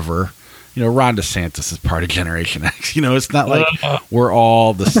 However, Ron DeSantis is part of Generation X. It's not like we're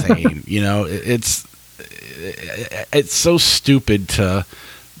all the same. It's so stupid to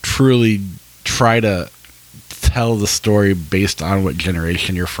truly try to tell the story based on what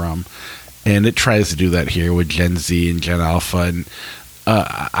generation you're from. And it tries to do that here with Gen Z and Gen Alpha. And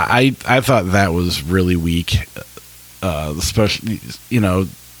I thought that was really weak. Especially,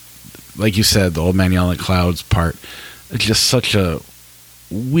 like you said, the old man yelling at clouds part. It's just such a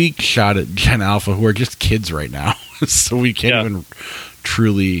weak shot at Gen Alpha, who are just kids right now. So we can't even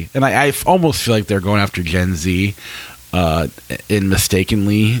truly... And I almost feel like they're going after Gen Z and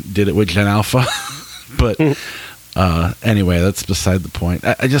mistakenly did it with Gen Alpha. But anyway, that's beside the point.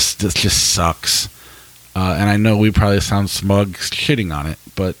 It just sucks. And I know we probably sound smug shitting on it,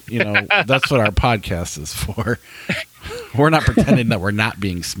 but, that's what our podcast is for. We're not pretending that we're not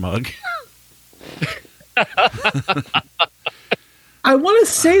being smug. I want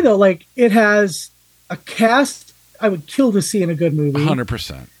to say, though, like, it has a cast I would kill to see in a good movie.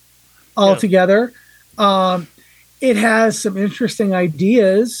 100%. Altogether. It has some interesting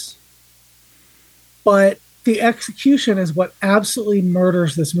ideas, but the execution is what absolutely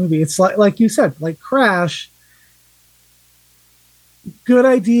murders this movie. It's like you said, like Crash, good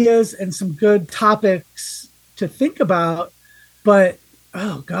ideas and some good topics to think about, but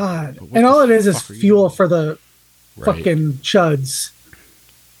oh god. And all it is fuel for the fucking chuds.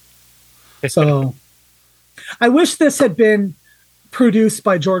 So I wish this had been produced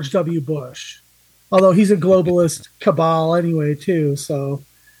by George W. Bush, although he's a globalist cabal anyway too. So,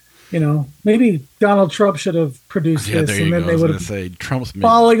 maybe Donald Trump should have produced this, and then they would have say Trump's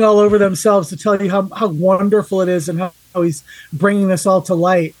falling all over themselves to tell you how wonderful it is and how he's bringing this all to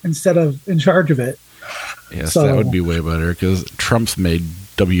light instead of in charge of it. Yes, that would be way better, because Trump's made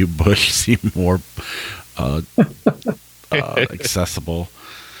W. Bush seem more accessible.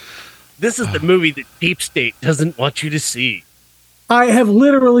 This is the movie that Deep State doesn't want you to see. I have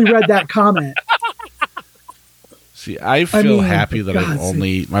literally read that comment. See, I feel happy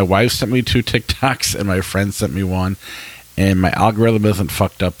that my wife sent me 2 TikToks and my friend sent me one, and my algorithm isn't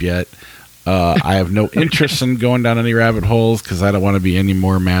fucked up yet. I have no interest in going down any rabbit holes because I don't want to be any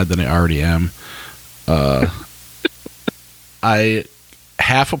more mad than I already am. I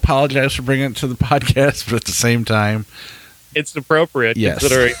half apologize for bringing it to the podcast, but at the same time, it's appropriate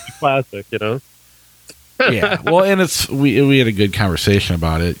considering the classic, Yeah, well, and we had a good conversation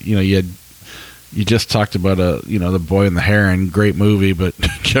about it. You just talked about The Boy and the Heron, great movie, but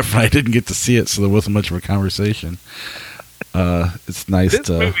Jeff and I didn't get to see it, so there wasn't much of a conversation. It's nice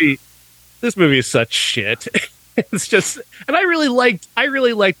This movie is such shit. It's just, and I really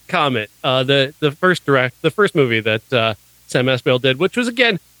liked Comet, the first movie that Sam Esmail did, which was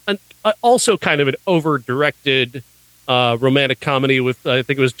again also kind of an over directed romantic comedy with I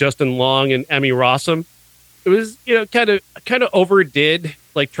think it was Justin Long and Emmy Rossum. It was kind of overdid,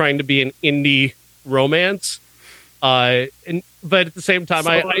 like trying to be an indie romance, but at the same time,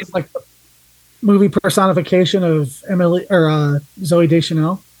 I like the movie personification of Emily or Zooey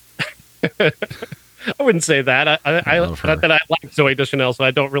Deschanel. I wouldn't say that. I not that I like Zooey Deschanel, so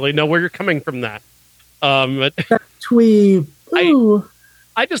I don't really know where you're coming from that. But Twee.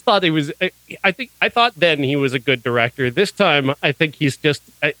 I just thought he was. I thought then he was a good director. This time, I think he's just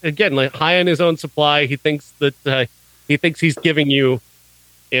again like high on his own supply. He thinks that he's giving you,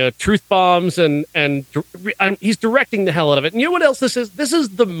 truth bombs and he's directing the hell out of it. And you know what else this is? This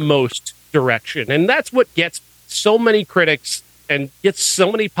is the most direction, and that's what gets so many critics and gets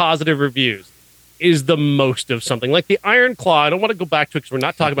so many positive reviews. Is the most of something like the Iron Claw. I don't want to go back to it because we're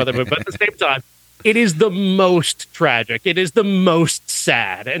not talking about that, but at the same time, it is the most tragic. It is the most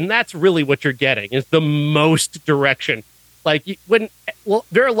sad, and that's really what you're getting. Is the most direction. Like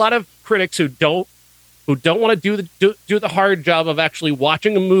there are a lot of critics who don't want to do the hard job of actually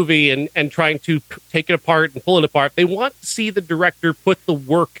watching a movie and trying to take it apart and pull it apart. They want to see the director put the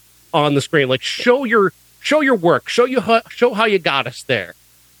work on the screen. Like show your work. Show how you got us there.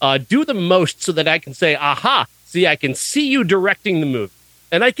 Do the most so that I can say, aha, see, I can see you directing the movie.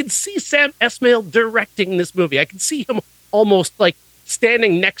 And I can see Sam Esmail directing this movie. I can see him almost like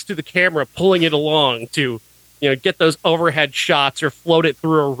standing next to the camera, pulling it along to, get those overhead shots or float it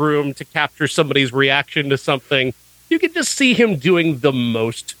through a room to capture somebody's reaction to something. You can just see him doing the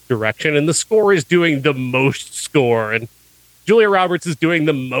most direction, and the score is doing the most score, and Julia Roberts is doing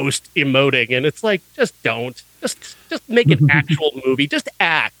the most emoting. And it's like, just don't. Just make an actual movie. Just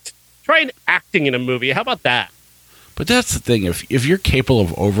act. Try an acting in a movie. How about that? But that's the thing. If you're capable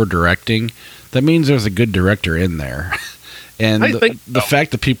of over directing, that means there's a good director in there. And the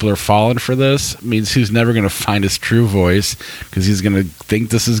fact that people are falling for this means he's never going to find his true voice because he's going to think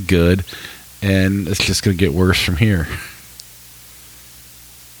this is good, and it's just going to get worse from here.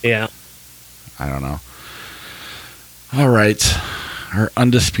 Yeah. I don't know. All right. Our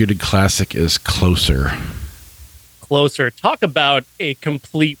undisputed classic is Closer. Closer. Talk about a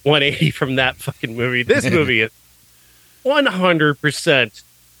complete 180 from that fucking movie. This movie is 100%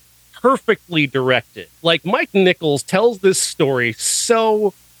 perfectly directed. Like, Mike Nichols tells this story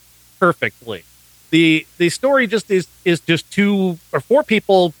so perfectly. The story just is just 2 or 4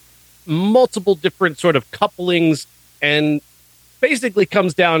 people, multiple different sort of couplings, and basically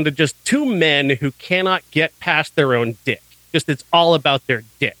comes down to just 2 men who cannot get past their own dick. Just it's all about their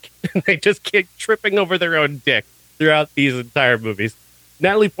dick. They just keep tripping over their own dick throughout these entire movies.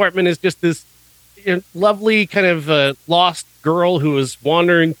 Natalie Portman is just this lovely kind of lost girl who was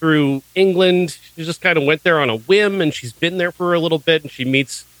wandering through England. She just kind of went there on a whim, and she's been there for a little bit, and she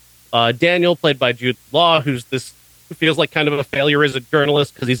meets Daniel, played by Jude Law, who feels like kind of a failure as a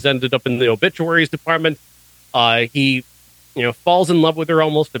journalist because he's ended up in the obituaries department. He falls in love with her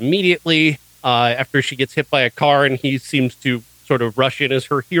almost immediately after she gets hit by a car, and he seems to sort of rush in as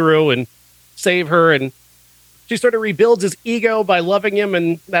her hero and save her, and she sort of rebuilds his ego by loving him,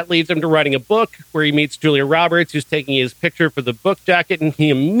 and that leads him to writing a book where he meets Julia Roberts, who's taking his picture for the book jacket, and he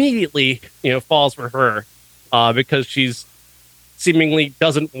immediately, falls for her because she's seemingly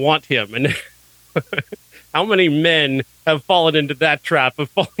doesn't want him. And how many men have fallen into that trap of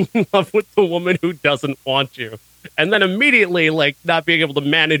falling in love with the woman who doesn't want you? And then immediately, like, not being able to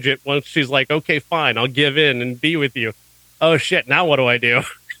manage it once she's like, okay, fine, I'll give in and be with you. Oh, shit, now what do I do?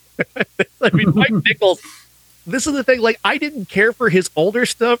 I mean, Mike Nichols... This is the thing, like, I didn't care for his older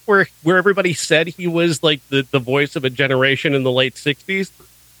stuff where everybody said he was like the voice of a generation in the late 60s.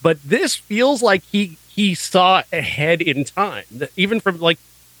 But this feels like he saw ahead in time. Even from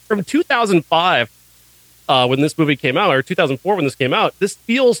 2005, when this movie came out, or 2004 when this came out, this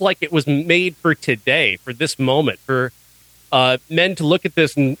feels like it was made for today, for this moment, for men to look at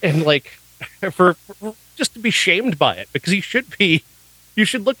this and like, for just to be shamed by it, because he should be. You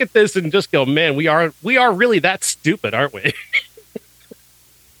should look at this and just go, man, we are really that stupid, aren't we?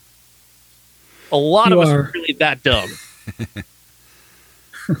 A lot of us are really that dumb.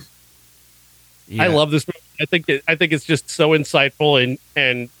 Yeah. I love this movie. I think it's just so insightful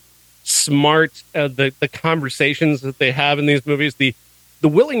and smart. The conversations that they have in these movies, the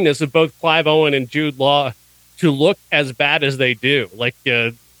willingness of both Clive Owen and Jude Law to look as bad as they do, like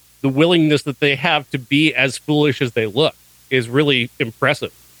the willingness that they have to be as foolish as they look, is really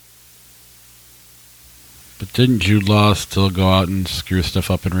impressive. But didn't Jude Law still go out and screw stuff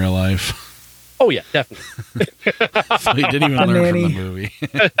up in real life? Oh, yeah, definitely. So he didn't even learn from the movie.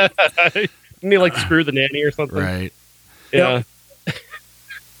 Didn't he, like, screw the nanny or something? Right. Yeah.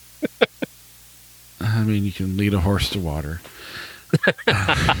 Yep. I mean, you can lead a horse to water.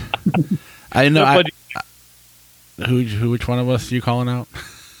 I know. Which one of us are you calling out?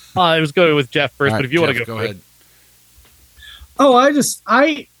 I was going with Jeff first, right, but if you want to go ahead. Oh, I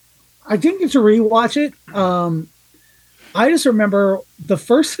didn't get to rewatch it. I just remember the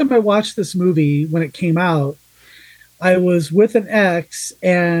first time I watched this movie when it came out, I was with an ex,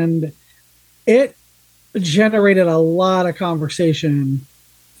 and it generated a lot of conversation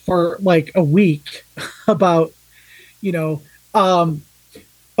for like a week about, oh,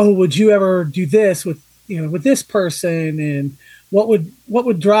 would you ever do this with this person, and what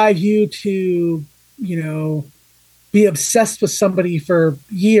would drive you to, be obsessed with somebody for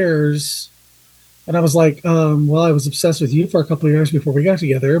years. And I was like, well, I was obsessed with you for a couple of years before we got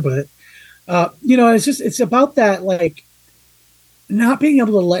together. But, it's about that, like, not being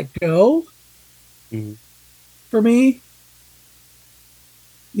able to let go for me.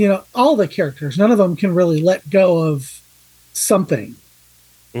 All the characters, none of them can really let go of something,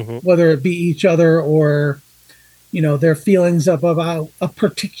 whether it be each other or, their feelings about a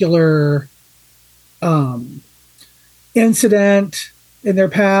particular, incident in their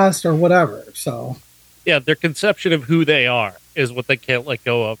past or whatever. So yeah, their conception of who they are is what they can't let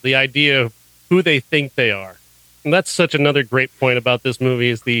go of. The idea of who they think they are. And that's such another great point about this movie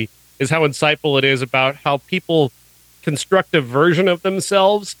is how insightful it is about how people construct a version of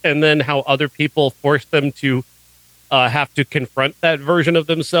themselves and then how other people force them to have to confront that version of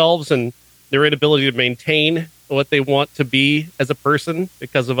themselves and their inability to maintain what they want to be as a person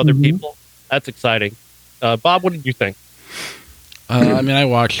because of other people. That's exciting. Bob, what did you think? I mean, I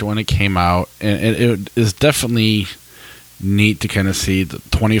watched it when it came out, and it is definitely neat to kind of see the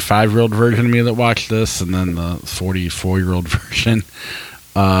 25-year-old version of me that watched this, and then the 44-year-old version.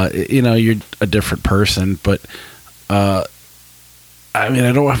 You're a different person, but I mean,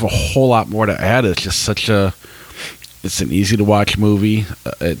 I don't have a whole lot more to add. It's just it's an easy to watch movie.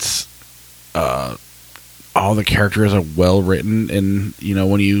 It's all the characters are well written, and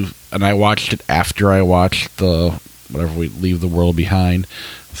I watched it after I watched We Leave the World Behind,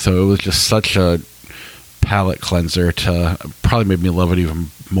 so it was just such a palate cleanser to probably made me love it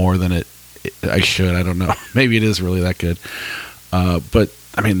even more than I should. I don't know. Maybe it is really that good. But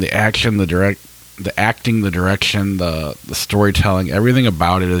I mean, the action, the acting, the direction, the storytelling, everything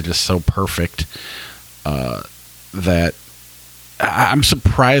about it is just so perfect that I'm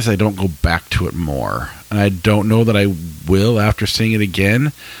surprised I don't go back to it more. And I don't know that I will after seeing it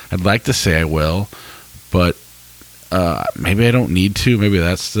again. I'd like to say I will, but maybe I don't need to. Maybe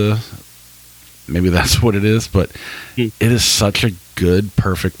that's what it is. But it is such a good,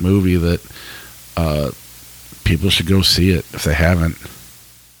 perfect movie that people should go see it if they haven't.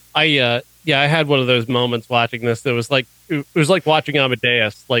 I had one of those moments watching this that was like watching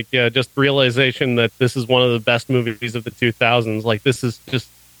Amadeus, just realization that this is one of the best movies of the 2000s. Like this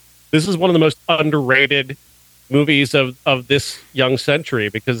is one of the most underrated movies of this young century,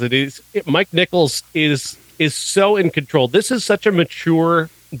 because Mike Nichols is so in control. This is such a mature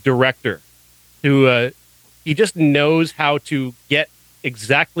director who he just knows how to get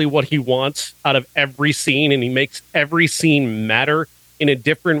exactly what he wants out of every scene, and he makes every scene matter in a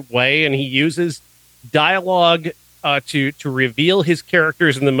different way, and he uses dialogue to reveal his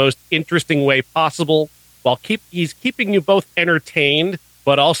characters in the most interesting way possible, while he's keeping you both entertained,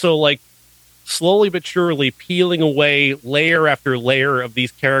 but also like slowly but surely peeling away layer after layer of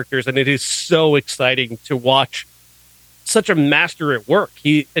these characters, and it is so exciting to watch such a master at work.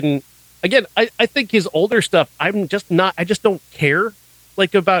 And again, I think his older stuff, I just don't care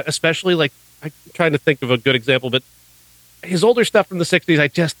about, especially I'm trying to think of a good example, but his older stuff from the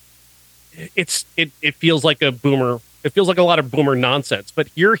 60s, it feels like a boomer. It feels like a lot of boomer nonsense. But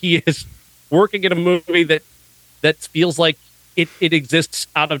here he is working in a movie that feels like it exists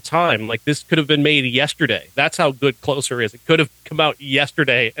out of time. Like this could have been made yesterday. That's how good Closer is. It could have come out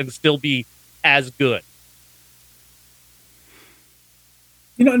yesterday and still be as good.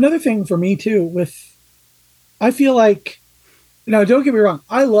 Another thing for me too, I feel like, now don't get me wrong,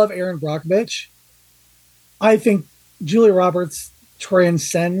 I love Erin Brockovich. I think Julia Roberts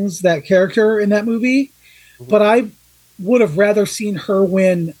transcends that character in that movie, but I would have rather seen her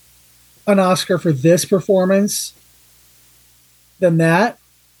win an Oscar for this performance than that.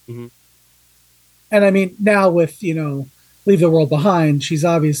 Mm-hmm. And I mean, now with, Leave the World Behind, she's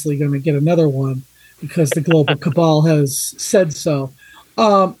obviously going to get another one because the global cabal has said so.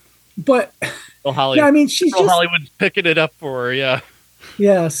 But yeah, I mean, Hollywood's picking it up for her. Yeah.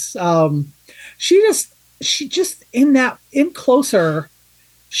 Yes. She just in Closer,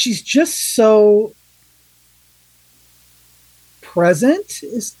 she's just so present.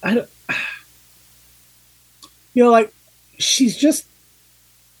 She's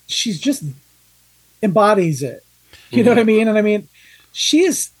just embodies it. You know what I mean? And I mean, she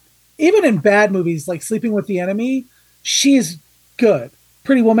is, even in bad movies like Sleeping with the Enemy, she's good.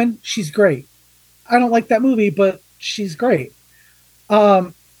 Pretty Woman, she's great. I don't like that movie, but she's great.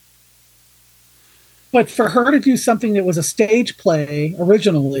 But for her to do something that was a stage play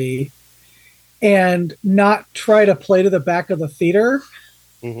originally and not try to play to the back of the theater,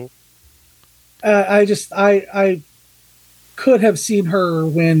 I could have seen her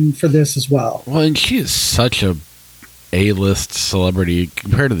win for this as well. Well, and she is such a A-list celebrity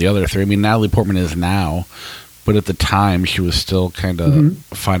compared to the other three. I mean, Natalie Portman is now, but at the time she was still kind of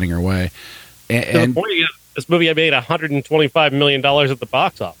finding her way. And this movie made $125 million at the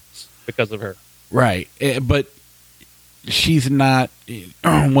box office because of her. Right. But she's not,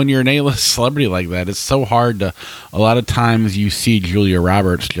 when you're an A-list celebrity like that, it's so hard to, a lot of times you see Julia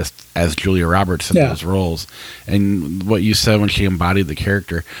Roberts just as Julia Roberts in those roles. And what you said when she embodied the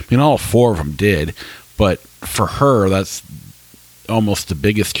character, I mean, all four of them did, but for her, that's almost the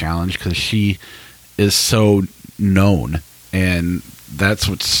biggest challenge because she is so known. And that's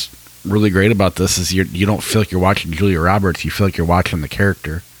what's really great about this is you don't feel like you're watching Julia Roberts, you feel like you're watching the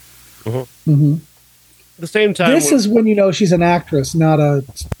character. At the same time, this is when you know she's an actress, not a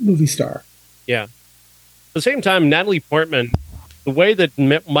movie star. Yeah. At the same time, Natalie Portman, the way that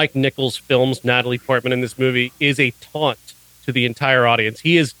Mike Nichols films Natalie Portman in this movie is a taunt to the entire audience.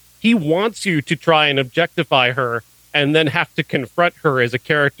 He wants you to try and objectify her and then have to confront her as a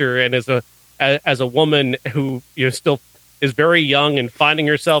character and as a woman who still is very young and finding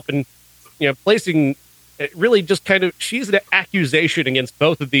herself and placing it really just kind of, she's an accusation against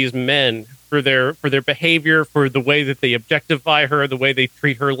both of these men for their behavior, for the way that they objectify her, the way they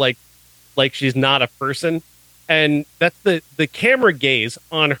treat her like she's not a person. And that's the camera gaze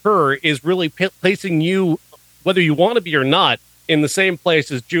on her is really placing you, whether you want to be or not, in the same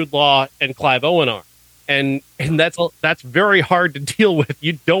place as Jude Law and Clive Owen are. And that's very hard to deal with.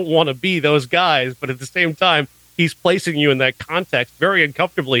 You don't want to be those guys, but at the same time, he's placing you in that context very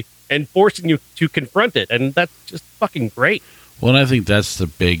uncomfortably and forcing you to confront it. And that's just fucking great. Well, and I think that's the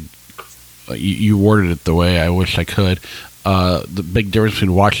big, you worded it the way I wish I could. The big difference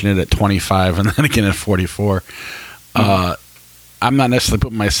between watching it at 25 and then again at 44. I'm not necessarily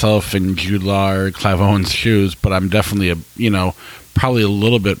putting myself in Jude Law or Clive Owen's shoes, but I'm definitely probably a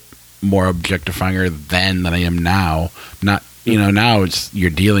little bit more objectifying her then than I am now. Not, now it's,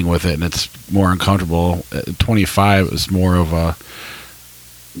 you're dealing with it and it's more uncomfortable. At 25 is more of a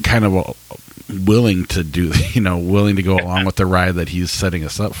kind of willing to do, willing to go along with the ride that he's setting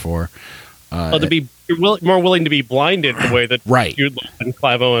us up for. You're more willing to be blinded the way that right. Jude Law and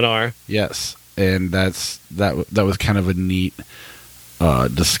Clive Owen are. Yes, and that was kind of a neat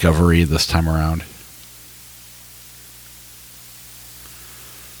discovery this time around.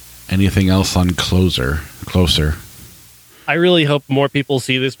 Anything else on Closer? I really hope more people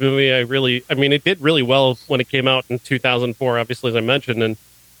see this movie. It did really well when it came out in 2004, obviously, as I mentioned, and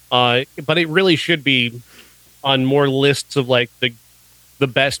but it really should be on more lists of like the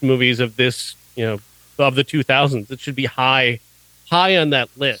best movies of this, of the 2000s. It should be high on that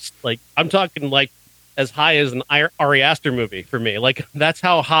list. Like, I'm talking like as high as an Ari Aster movie for me. Like, that's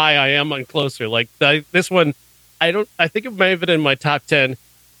how high I am on Closer. Like, this one, I think it may have been in my top 10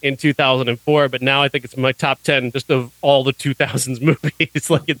 in 2004, but now I think it's my top 10 just of all the 2000s movies.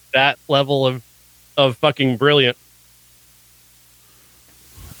 Like, it's that level of fucking brilliant.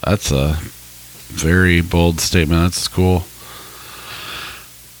 That's a very bold statement. That's cool.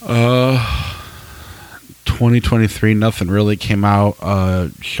 2023, nothing really came out.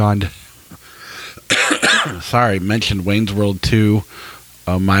 Sean, mentioned Wayne's World 2.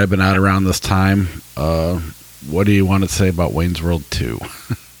 Might have been out around this time. What do you want to say about Wayne's World 2?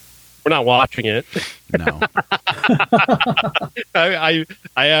 We're not watching it. No. I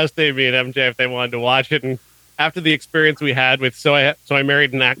asked Amy and MJ if they wanted to watch it, and after the experience we had with So I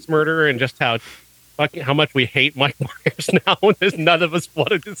Married an Axe Murderer and just how much we hate Mike Myers now, none of us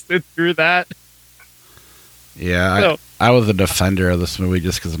wanted to sit through that. Yeah, I was a defender of this movie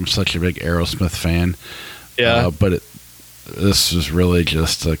just because I'm such a big Aerosmith fan. Yeah, but this was really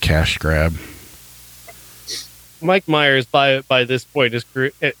just a cash grab. Mike Myers, by this point,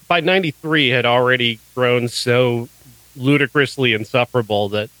 by 93 had already grown so ludicrously insufferable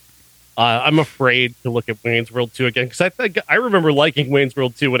that I'm afraid to look at Wayne's World 2 again, because I remember liking Wayne's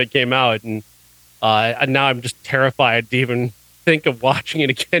World 2 when it came out, and now I'm just terrified to even think of watching it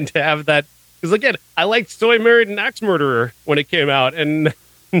again, to have that. Because again, I liked So I Married an Axe Murderer when it came out, and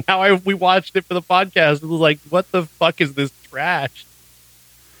now we watched it for the podcast. It was like, what the fuck is this trash?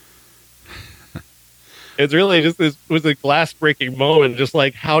 It's really just it was a glass breaking moment. Just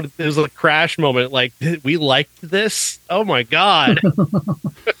like, how did there's a crash moment? Like, we liked this? Oh my god! I'm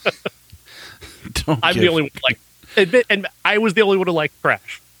the only one and I was the only one who liked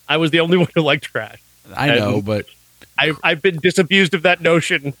Crash. I was the only one who liked Crash. I know, but I've been disabused of that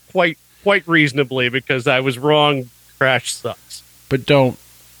notion quite reasonably, because I was wrong. Crash sucks. But don't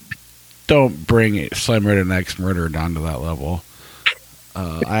bring it, Slammer and Axe Murderer down to that level.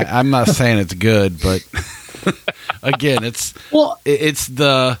 I'm not saying it's good, but again, it's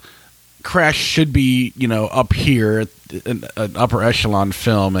the Crash should be, up here, an upper echelon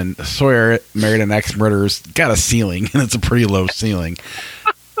film, and Sawyer Married an Axe Murderer's got a ceiling, and it's a pretty low ceiling.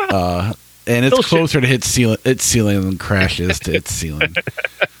 And it's closer to its ceiling than Crash is to its ceiling.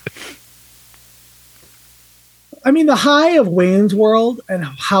 I mean, the high of Wayne's World and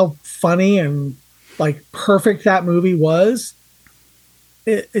how funny and like perfect that movie was.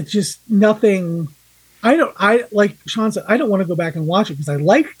 It's just nothing. I like Sean said, I don't want to go back and watch it because I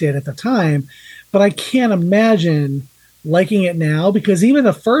liked it at the time, but I can't imagine liking it now, because even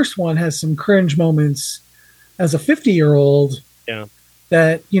the first one has some cringe moments as a 50-year-old. Yeah.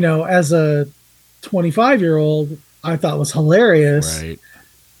 That, as a 25-year-old, I thought was hilarious. Right.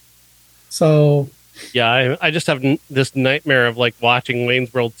 So. Yeah, I just have this nightmare of like watching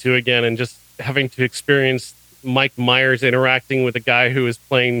Wayne's World 2 again and just having to experience Mike Myers interacting with a guy who is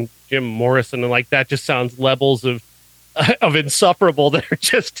playing Jim Morrison, and like that just sounds levels of insufferable that are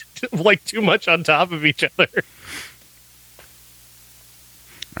just like too much on top of each other. All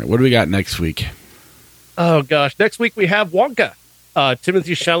right, what do we got next week? Oh gosh, next week we have Wonka.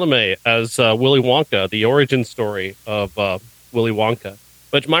 Timothy Chalamet as Willy Wonka, the origin story of Willy Wonka.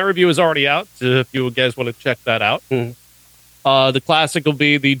 But my review is already out, so if you guys want to check that out. The classic will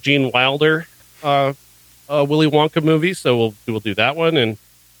be the Gene Wilder Willy Wonka movie, so we'll do that one. And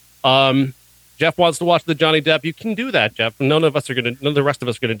Jeff wants to watch the Johnny Depp. You can do that, Jeff. None of the rest of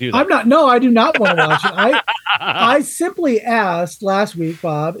us are gonna do that. I'm not. No, I do not want to watch it. I simply asked last week,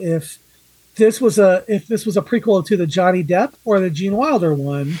 Bob, if this was a prequel to the Johnny Depp or the Gene Wilder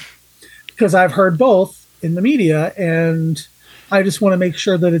one, because I've heard both in the media, and I just want to make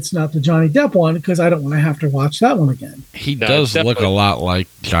sure that it's not the Johnny Depp one because I don't want to have to watch that one again. He does look a lot like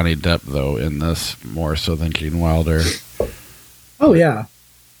Johnny Depp, though, in this, more so than Gene Wilder. Oh, yeah.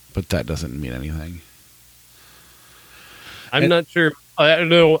 But that doesn't mean anything. I'm not sure. I don't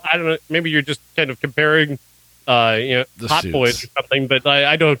know. Maybe you're just kind of comparing, Hot suits. Boys or something. But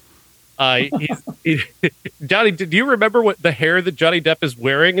I don't. Johnny, do you remember what the hair that Johnny Depp is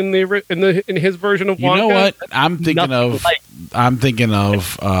wearing in his version of Wonka? You know what? I'm thinking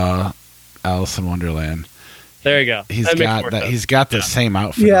Nothing of Alice in Wonderland. There you go. He's got the same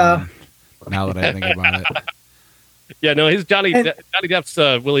outfit. Yeah. On, now that I think about it. Yeah, no, his Johnny Depp's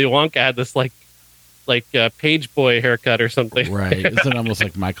Willy Wonka had this like page boy haircut or something. Right. Isn't it almost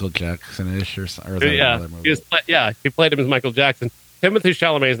like Michael Jackson-ish or something? Or is that another movie? He played him as Michael Jackson. Timothy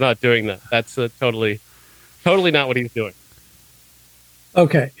Chalamet is not doing that. That's totally not what he's doing.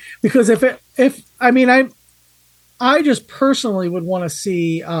 Okay. Because I just personally would want to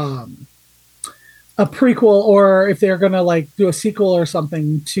see a prequel, or if they're going to do a sequel or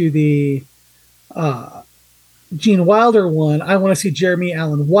something to the Gene Wilder one, I want to see Jeremy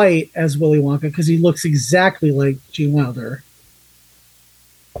Allen White as Willy Wonka because he looks exactly like Gene Wilder.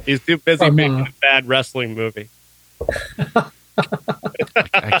 He's too busy making a bad wrestling movie.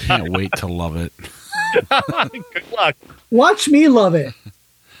 I can't wait to love it. Good luck. Watch me love it.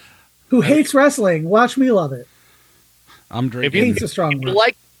 Who hates wrestling? Watch me love it. I'm drinking. Hate's a strong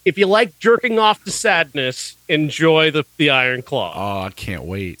word. If you like jerking off to sadness, enjoy the Iron Claw. Oh, I can't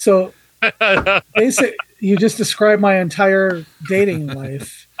wait. So basically, you just described my entire dating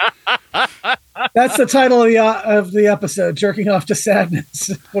life. That's the title of the episode, Jerking Off to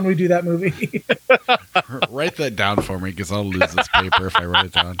Sadness, when we do that movie. Write that down for me because I'll lose this paper if I write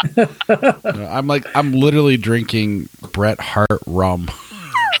it down. No, I'm literally drinking Bret Hart rum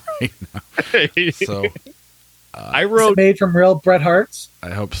right now. So I wrote. Is it made from real Bret Harts? I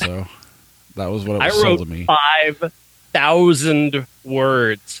hope so. That was what it was sold to me. 5,000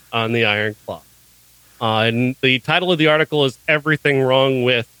 words on the Iron Claw. And the title of the article is "Everything Wrong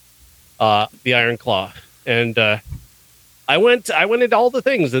with the Iron Claw," and I went into all the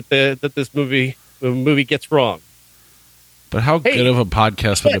things that this movie gets wrong. But how good of a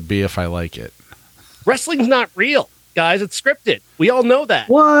podcast would it be if I like it? Wrestling's not real, guys. It's scripted. We all know that.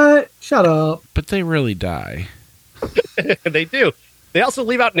 What? Shut up. But they really die. They do. They also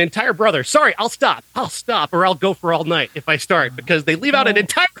leave out an entire brother. Sorry, I'll stop, or I'll go for all night if I start, because they leave out an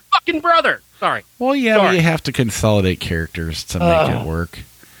entire fucking brother. Sorry. Well, yeah, but you have to consolidate characters to make it work.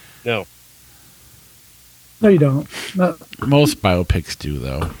 No, you don't. No. Most biopics do,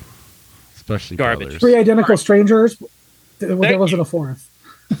 though. Especially Garbage. brothers. 3 Identical Strangers. There wasn't a fourth.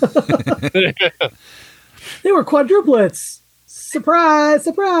 They were quadruplets. Surprise,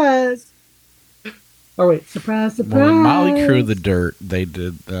 surprise. Oh, wait. Surprise, surprise. Well, when Molly Crew the Dirt, they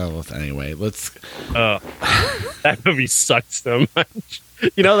did... anyway, let's... that movie sucked so much.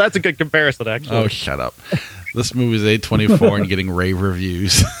 That's a good comparison, actually. Oh, shut up. This movie's A24 and getting rave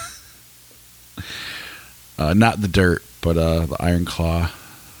reviews. Not the Dirt, but the Iron Claw.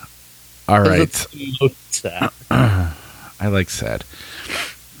 All right. Sad. I like sad.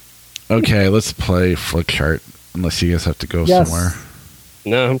 Okay, let's play Flick Chart, unless you guys have to go somewhere.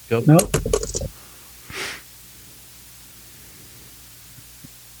 No, I'm good. Nope.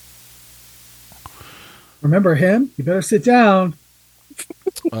 Remember him? You better sit down.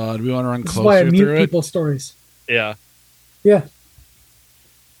 Do we want to run This is why I closer mute through it? people's stories. Yeah. Yeah.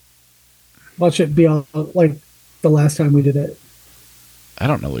 Watch it be like the last time we did it. I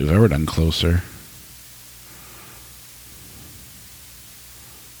don't know that we've ever done closer.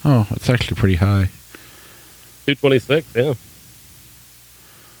 Oh, it's actually pretty high. 226, yeah.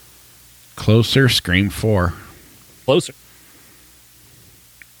 Closer, Scream 4. Closer.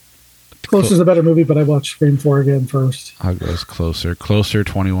 Closer's a better movie, but I watched Scream 4 again first. I'll go with Closer. Closer,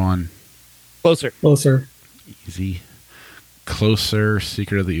 21. Closer. Easy. Closer,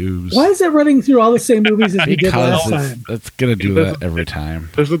 Secret of the Ooze. Why is it running through all the same movies as we did last time? It's going to do that every time.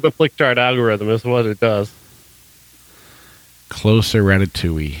 This is the Flick Chart algorithm. This is what it does. Closer,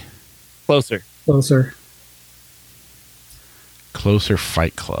 Ratatouille. Closer. Closer,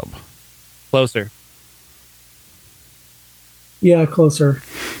 Fight Club. Closer. Yeah, Closer.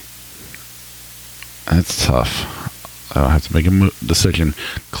 That's tough. I don't have to make a decision.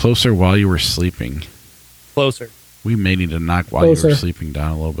 Closer, While You Were Sleeping. Closer. We may need to knock While You Were Closer. Sleeping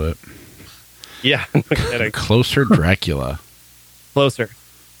down a little bit. Yeah. No kidding. Closer, Dracula. Closer.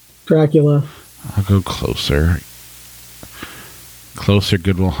 Dracula. I'll go Closer. Closer,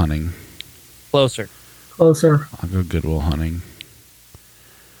 Good Will Hunting. Closer. Closer. I'll go Good Will Hunting.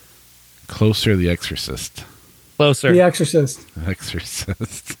 Closer, The Exorcist. Closer. The Exorcist. The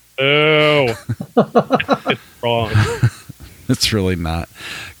Exorcist. Oh. It's wrong. It's really not.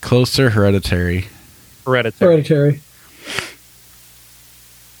 Closer, Hereditary. Hereditary. Hereditary.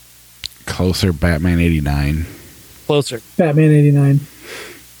 Closer, Batman 89. Closer. Batman 89.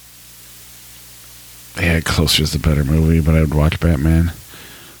 Yeah, Closer is the better movie, but I would watch Batman.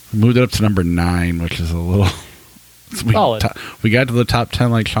 We moved it up to number 9, which is a little... Solid. We got to the top 10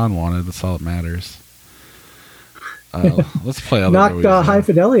 like Sean wanted. That's all that matters. Let's play other Knocked movies. High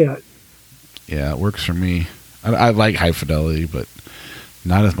Fidelity out. Yeah, it works for me. I like High Fidelity, but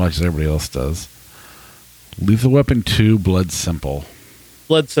not as much as everybody else does. Lethal Weapon 2, Blood Simple.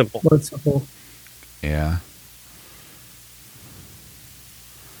 Blood Simple. Blood Simple. Yeah.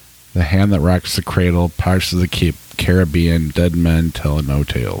 The Hand That Rocks the Cradle, Pirates of the Caribbean, Dead Men Tell No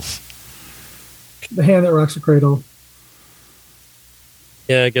Tales. The Hand That Rocks the Cradle.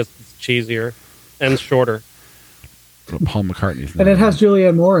 Yeah, I guess it's cheesier and shorter. But Paul McCartney's And it has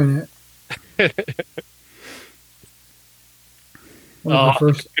Julianne Moore in it. One of her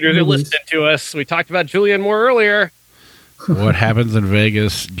first Computers are movies. listening to us. We talked about Julianne Moore earlier. What Happens in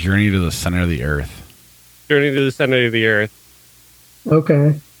Vegas, Journey to the Center of the Earth. Journey to the Center of the Earth.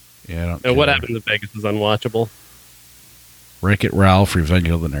 Okay. Yeah, I don't And What care. Happens in Vegas is unwatchable. Wreck-It Ralph, Revenge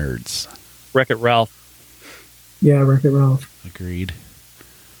of the Nerds. Wreck-It Ralph. Yeah, Wreck-It Ralph. Agreed.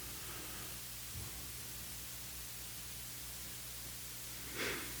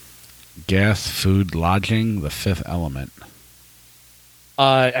 Gas, Food, Lodging, The Fifth Element.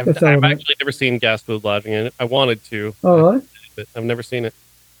 I've Fifth Element. actually never seen Gas Food Lodging in it. I wanted to, Oh, really? but I've never seen it.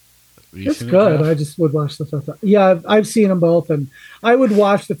 Have you It's seen it, good. Jeff? I just would watch the Fifth. Yeah, I've seen them both, and I would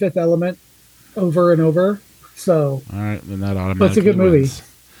watch the Fifth Element over and over. So All right, then that automatically But it's a good movie. wins.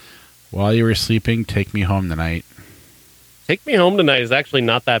 While You Were Sleeping, Take Me Home Tonight. Take Me Home Tonight is actually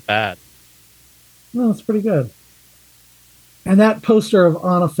not that bad. no, it's pretty good. And that poster of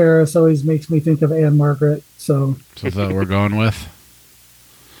Anna Faris always makes me think of Anne Margaret. So So is that what we're going with?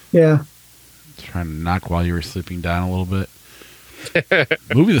 yeah, Trying to knock While You Were Sleeping down a little bit.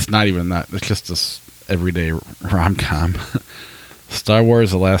 Movie that's not even that. It's just this everyday rom-com. Star Wars,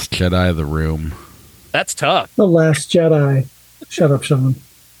 The Last Jedi, The Room. That's tough. The Last Jedi. Shut up, Sean.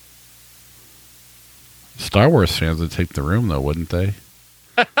 Star Wars fans would take The Room, though, wouldn't they?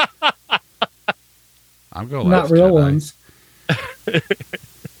 I'm going Not Last real Jedi. ones.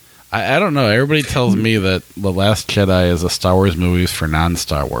 I don't know. Everybody tells me that The Last Jedi is a Star Wars movie for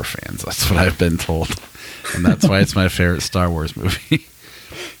non-Star Wars fans. That's what I've been told. And that's why it's my favorite Star Wars movie.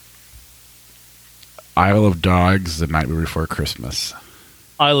 Isle of Dogs, The Night Before Christmas.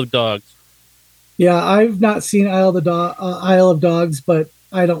 Isle of Dogs. Yeah, I've not seen Isle of Dogs, but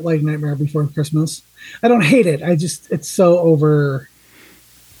I don't like Nightmare Before Christmas. I don't hate it. It's so over.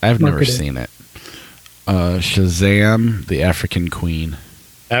 I've never Marketed. seen it. Shazam, The African Queen.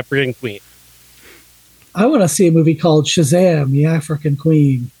 African Queen. I want to see a movie called Shazam, the African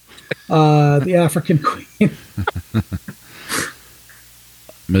Queen. The African Queen.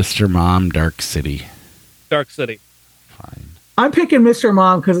 Mr. Mom, Dark City. Dark City. Fine. I'm picking Mr.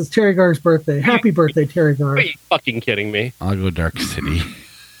 Mom because it's Terry Gar's birthday. Happy birthday, Terry Gar. Are you fucking kidding me? I'll go Dark City.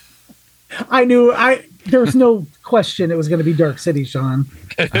 I knew there was no question it was going to be Dark City, Sean.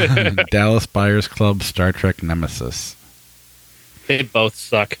 Dallas Buyers Club, Star Trek Nemesis. They both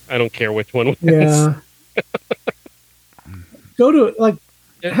suck. I don't care which one wins. Yeah. Go to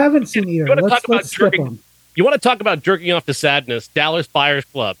haven't seen either. You wanna talk about Let's skip jerking- them. You want to talk about jerking off to sadness? Dallas Buyers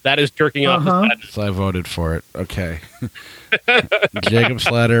Club. That is jerking off to Uh-huh. sadness. So I voted for it. Okay.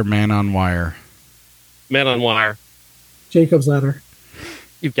 Jacob's Ladder, Man on Wire. Man on Wire. Jacob's Ladder.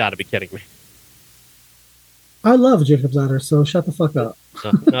 You've got to be kidding me. I love Jacob's Ladder, so shut the fuck up.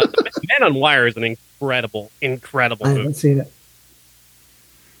 No, Man on Wire is an incredible, incredible I movie. haven't seen it.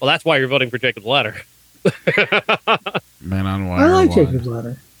 Well, that's why you're voting for Jacob's Ladder. Man on Wire. I like won. Jacob's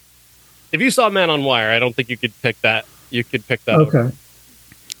Ladder. If you saw Man on Wire, I don't think you could pick that. You could pick that over. Okay.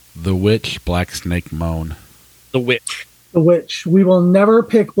 The Witch, Black Snake Moan. The Witch. The Witch. We will never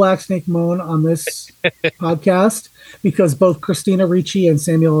pick Black Snake Moan on this podcast because both Christina Ricci and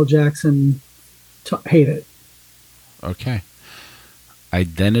Samuel L. Jackson hate it. Okay.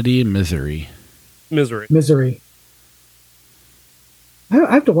 Identity, Misery. Misery.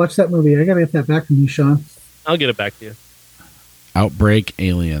 I have to watch that movie. I gotta get that back from you, Sean. I'll get it back to you. Outbreak,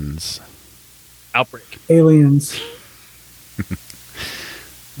 Aliens. Outbreak. Aliens.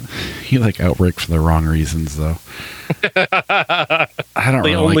 You like Outbreak for the wrong reasons, though. I don't The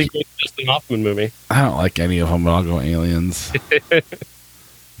really only like. good Dustin Hoffman movie. I don't like any of them, but I'll go Aliens.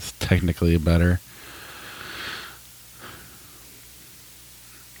 It's technically better.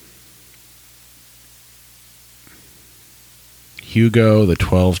 Hugo, The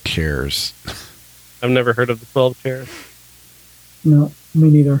 12 Chairs. I've never heard of the 12 Chairs. No, me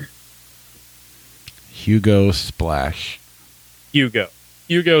neither. Hugo, Splash. Hugo.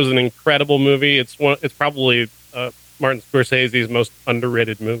 Hugo is an incredible movie. It's probably Martin Scorsese's most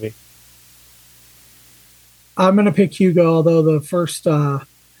underrated movie. I'm gonna pick Hugo, although the first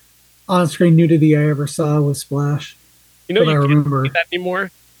on-screen nudity I ever saw was Splash. You know, But I you can't remember. do that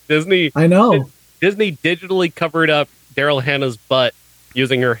anymore. Disney I know. Disney digitally covered up Daryl Hannah's butt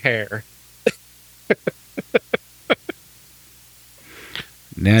using her hair.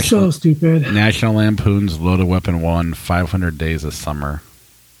 So stupid. National Lampoon's Loaded Weapon 1, 500 Days of Summer.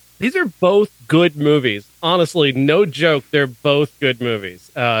 These are both good movies. Honestly, no joke. They're both good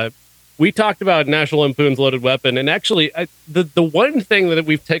movies. We talked about National Lampoon's Loaded Weapon, and actually, the one thing that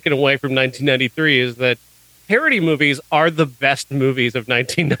we've taken away from 1993 is that parody movies are the best movies of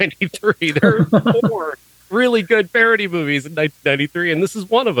 1993. There are 4 really good parody movies in 1993, and this is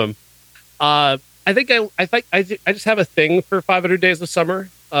one of them. I think I just have a thing for 500 Days of Summer,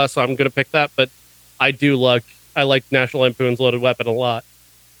 so I'm going to pick that. But I like National Lampoon's Loaded Weapon a lot.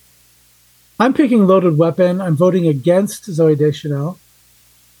 I'm picking Loaded Weapon. I'm voting against Zooey Deschanel.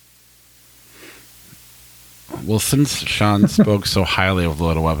 Well, since Sean spoke so highly of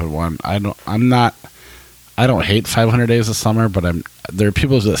Loaded Weapon 1, I don't hate 500 Days of Summer, but there are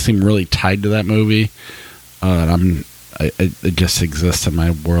people that seem really tied to that movie. It just exists in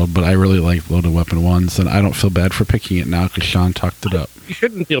my world, but I really like Loaded Weapon 1, and I don't feel bad for picking it now because Sean talked it up. You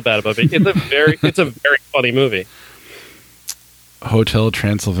shouldn't feel bad about it. It's a very funny movie. Hotel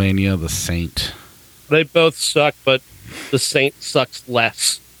Transylvania, The Saint. They both suck, but The Saint sucks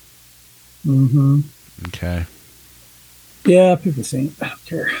less. Mm-hmm. Okay. Yeah, pick the Saint. I don't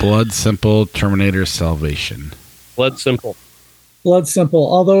care. Blood Simple, Terminator Salvation. Blood Simple. Blood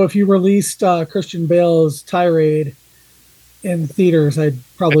Simple. Although if you released Christian Bale's Tirade in theaters, I'd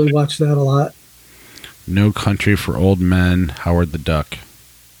probably watch that a lot. No Country for Old Men, Howard the Duck.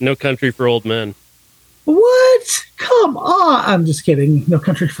 No Country for Old Men. What? Come on. I'm just kidding. No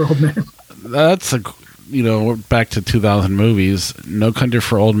Country for Old Men. That's back to 2000 movies. No Country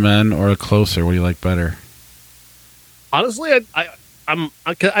for Old Men or Closer. What do you like better? Honestly,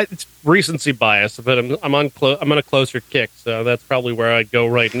 it's recency bias, but I'm on a closer kick, so that's probably where I'd go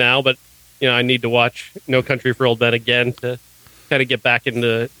right now. But I need to watch No Country for Old Men again to kind of get back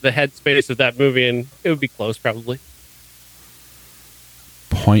into the headspace of that movie, and it would be close probably.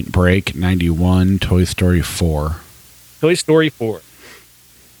 Point Break, 91, Toy Story 4. Toy Story 4.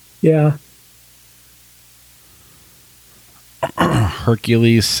 Yeah.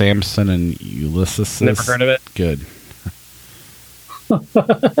 Hercules, Samson, and Ulysses. Never heard of it. Good. I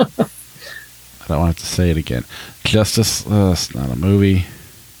don't want to say it again. Justice, it's not a movie.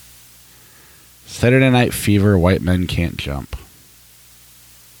 Saturday Night Fever, White Men Can't Jump.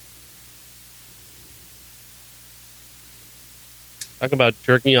 Talk about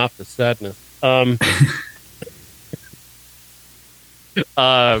jerking off to sadness. I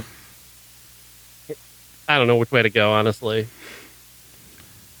don't know which way to go, honestly.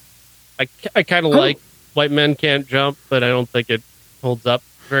 I kind of like White Men Can't Jump, but I don't think it holds up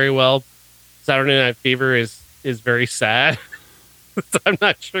very well. Saturday Night Fever is very sad. So I'm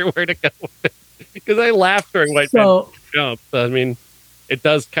not sure where to go with it. Because I laugh during White Men Can't Jump. So, I mean, it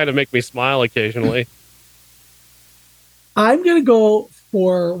does kind of make me smile occasionally. I'm going to go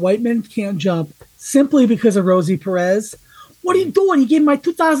for White Men Can't Jump simply because of Rosie Perez. What are you doing? You gave me my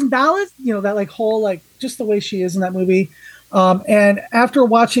 $2,000? That whole, just the way she is in that movie. And after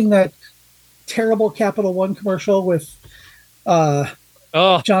watching that terrible Capital One commercial with John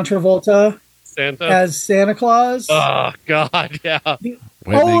Travolta as Santa Claus. Oh, God, yeah. The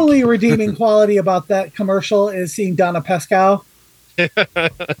only redeeming quality about that commercial is seeing Donna Pescow.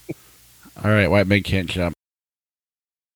 All right, White Men Can't Jump.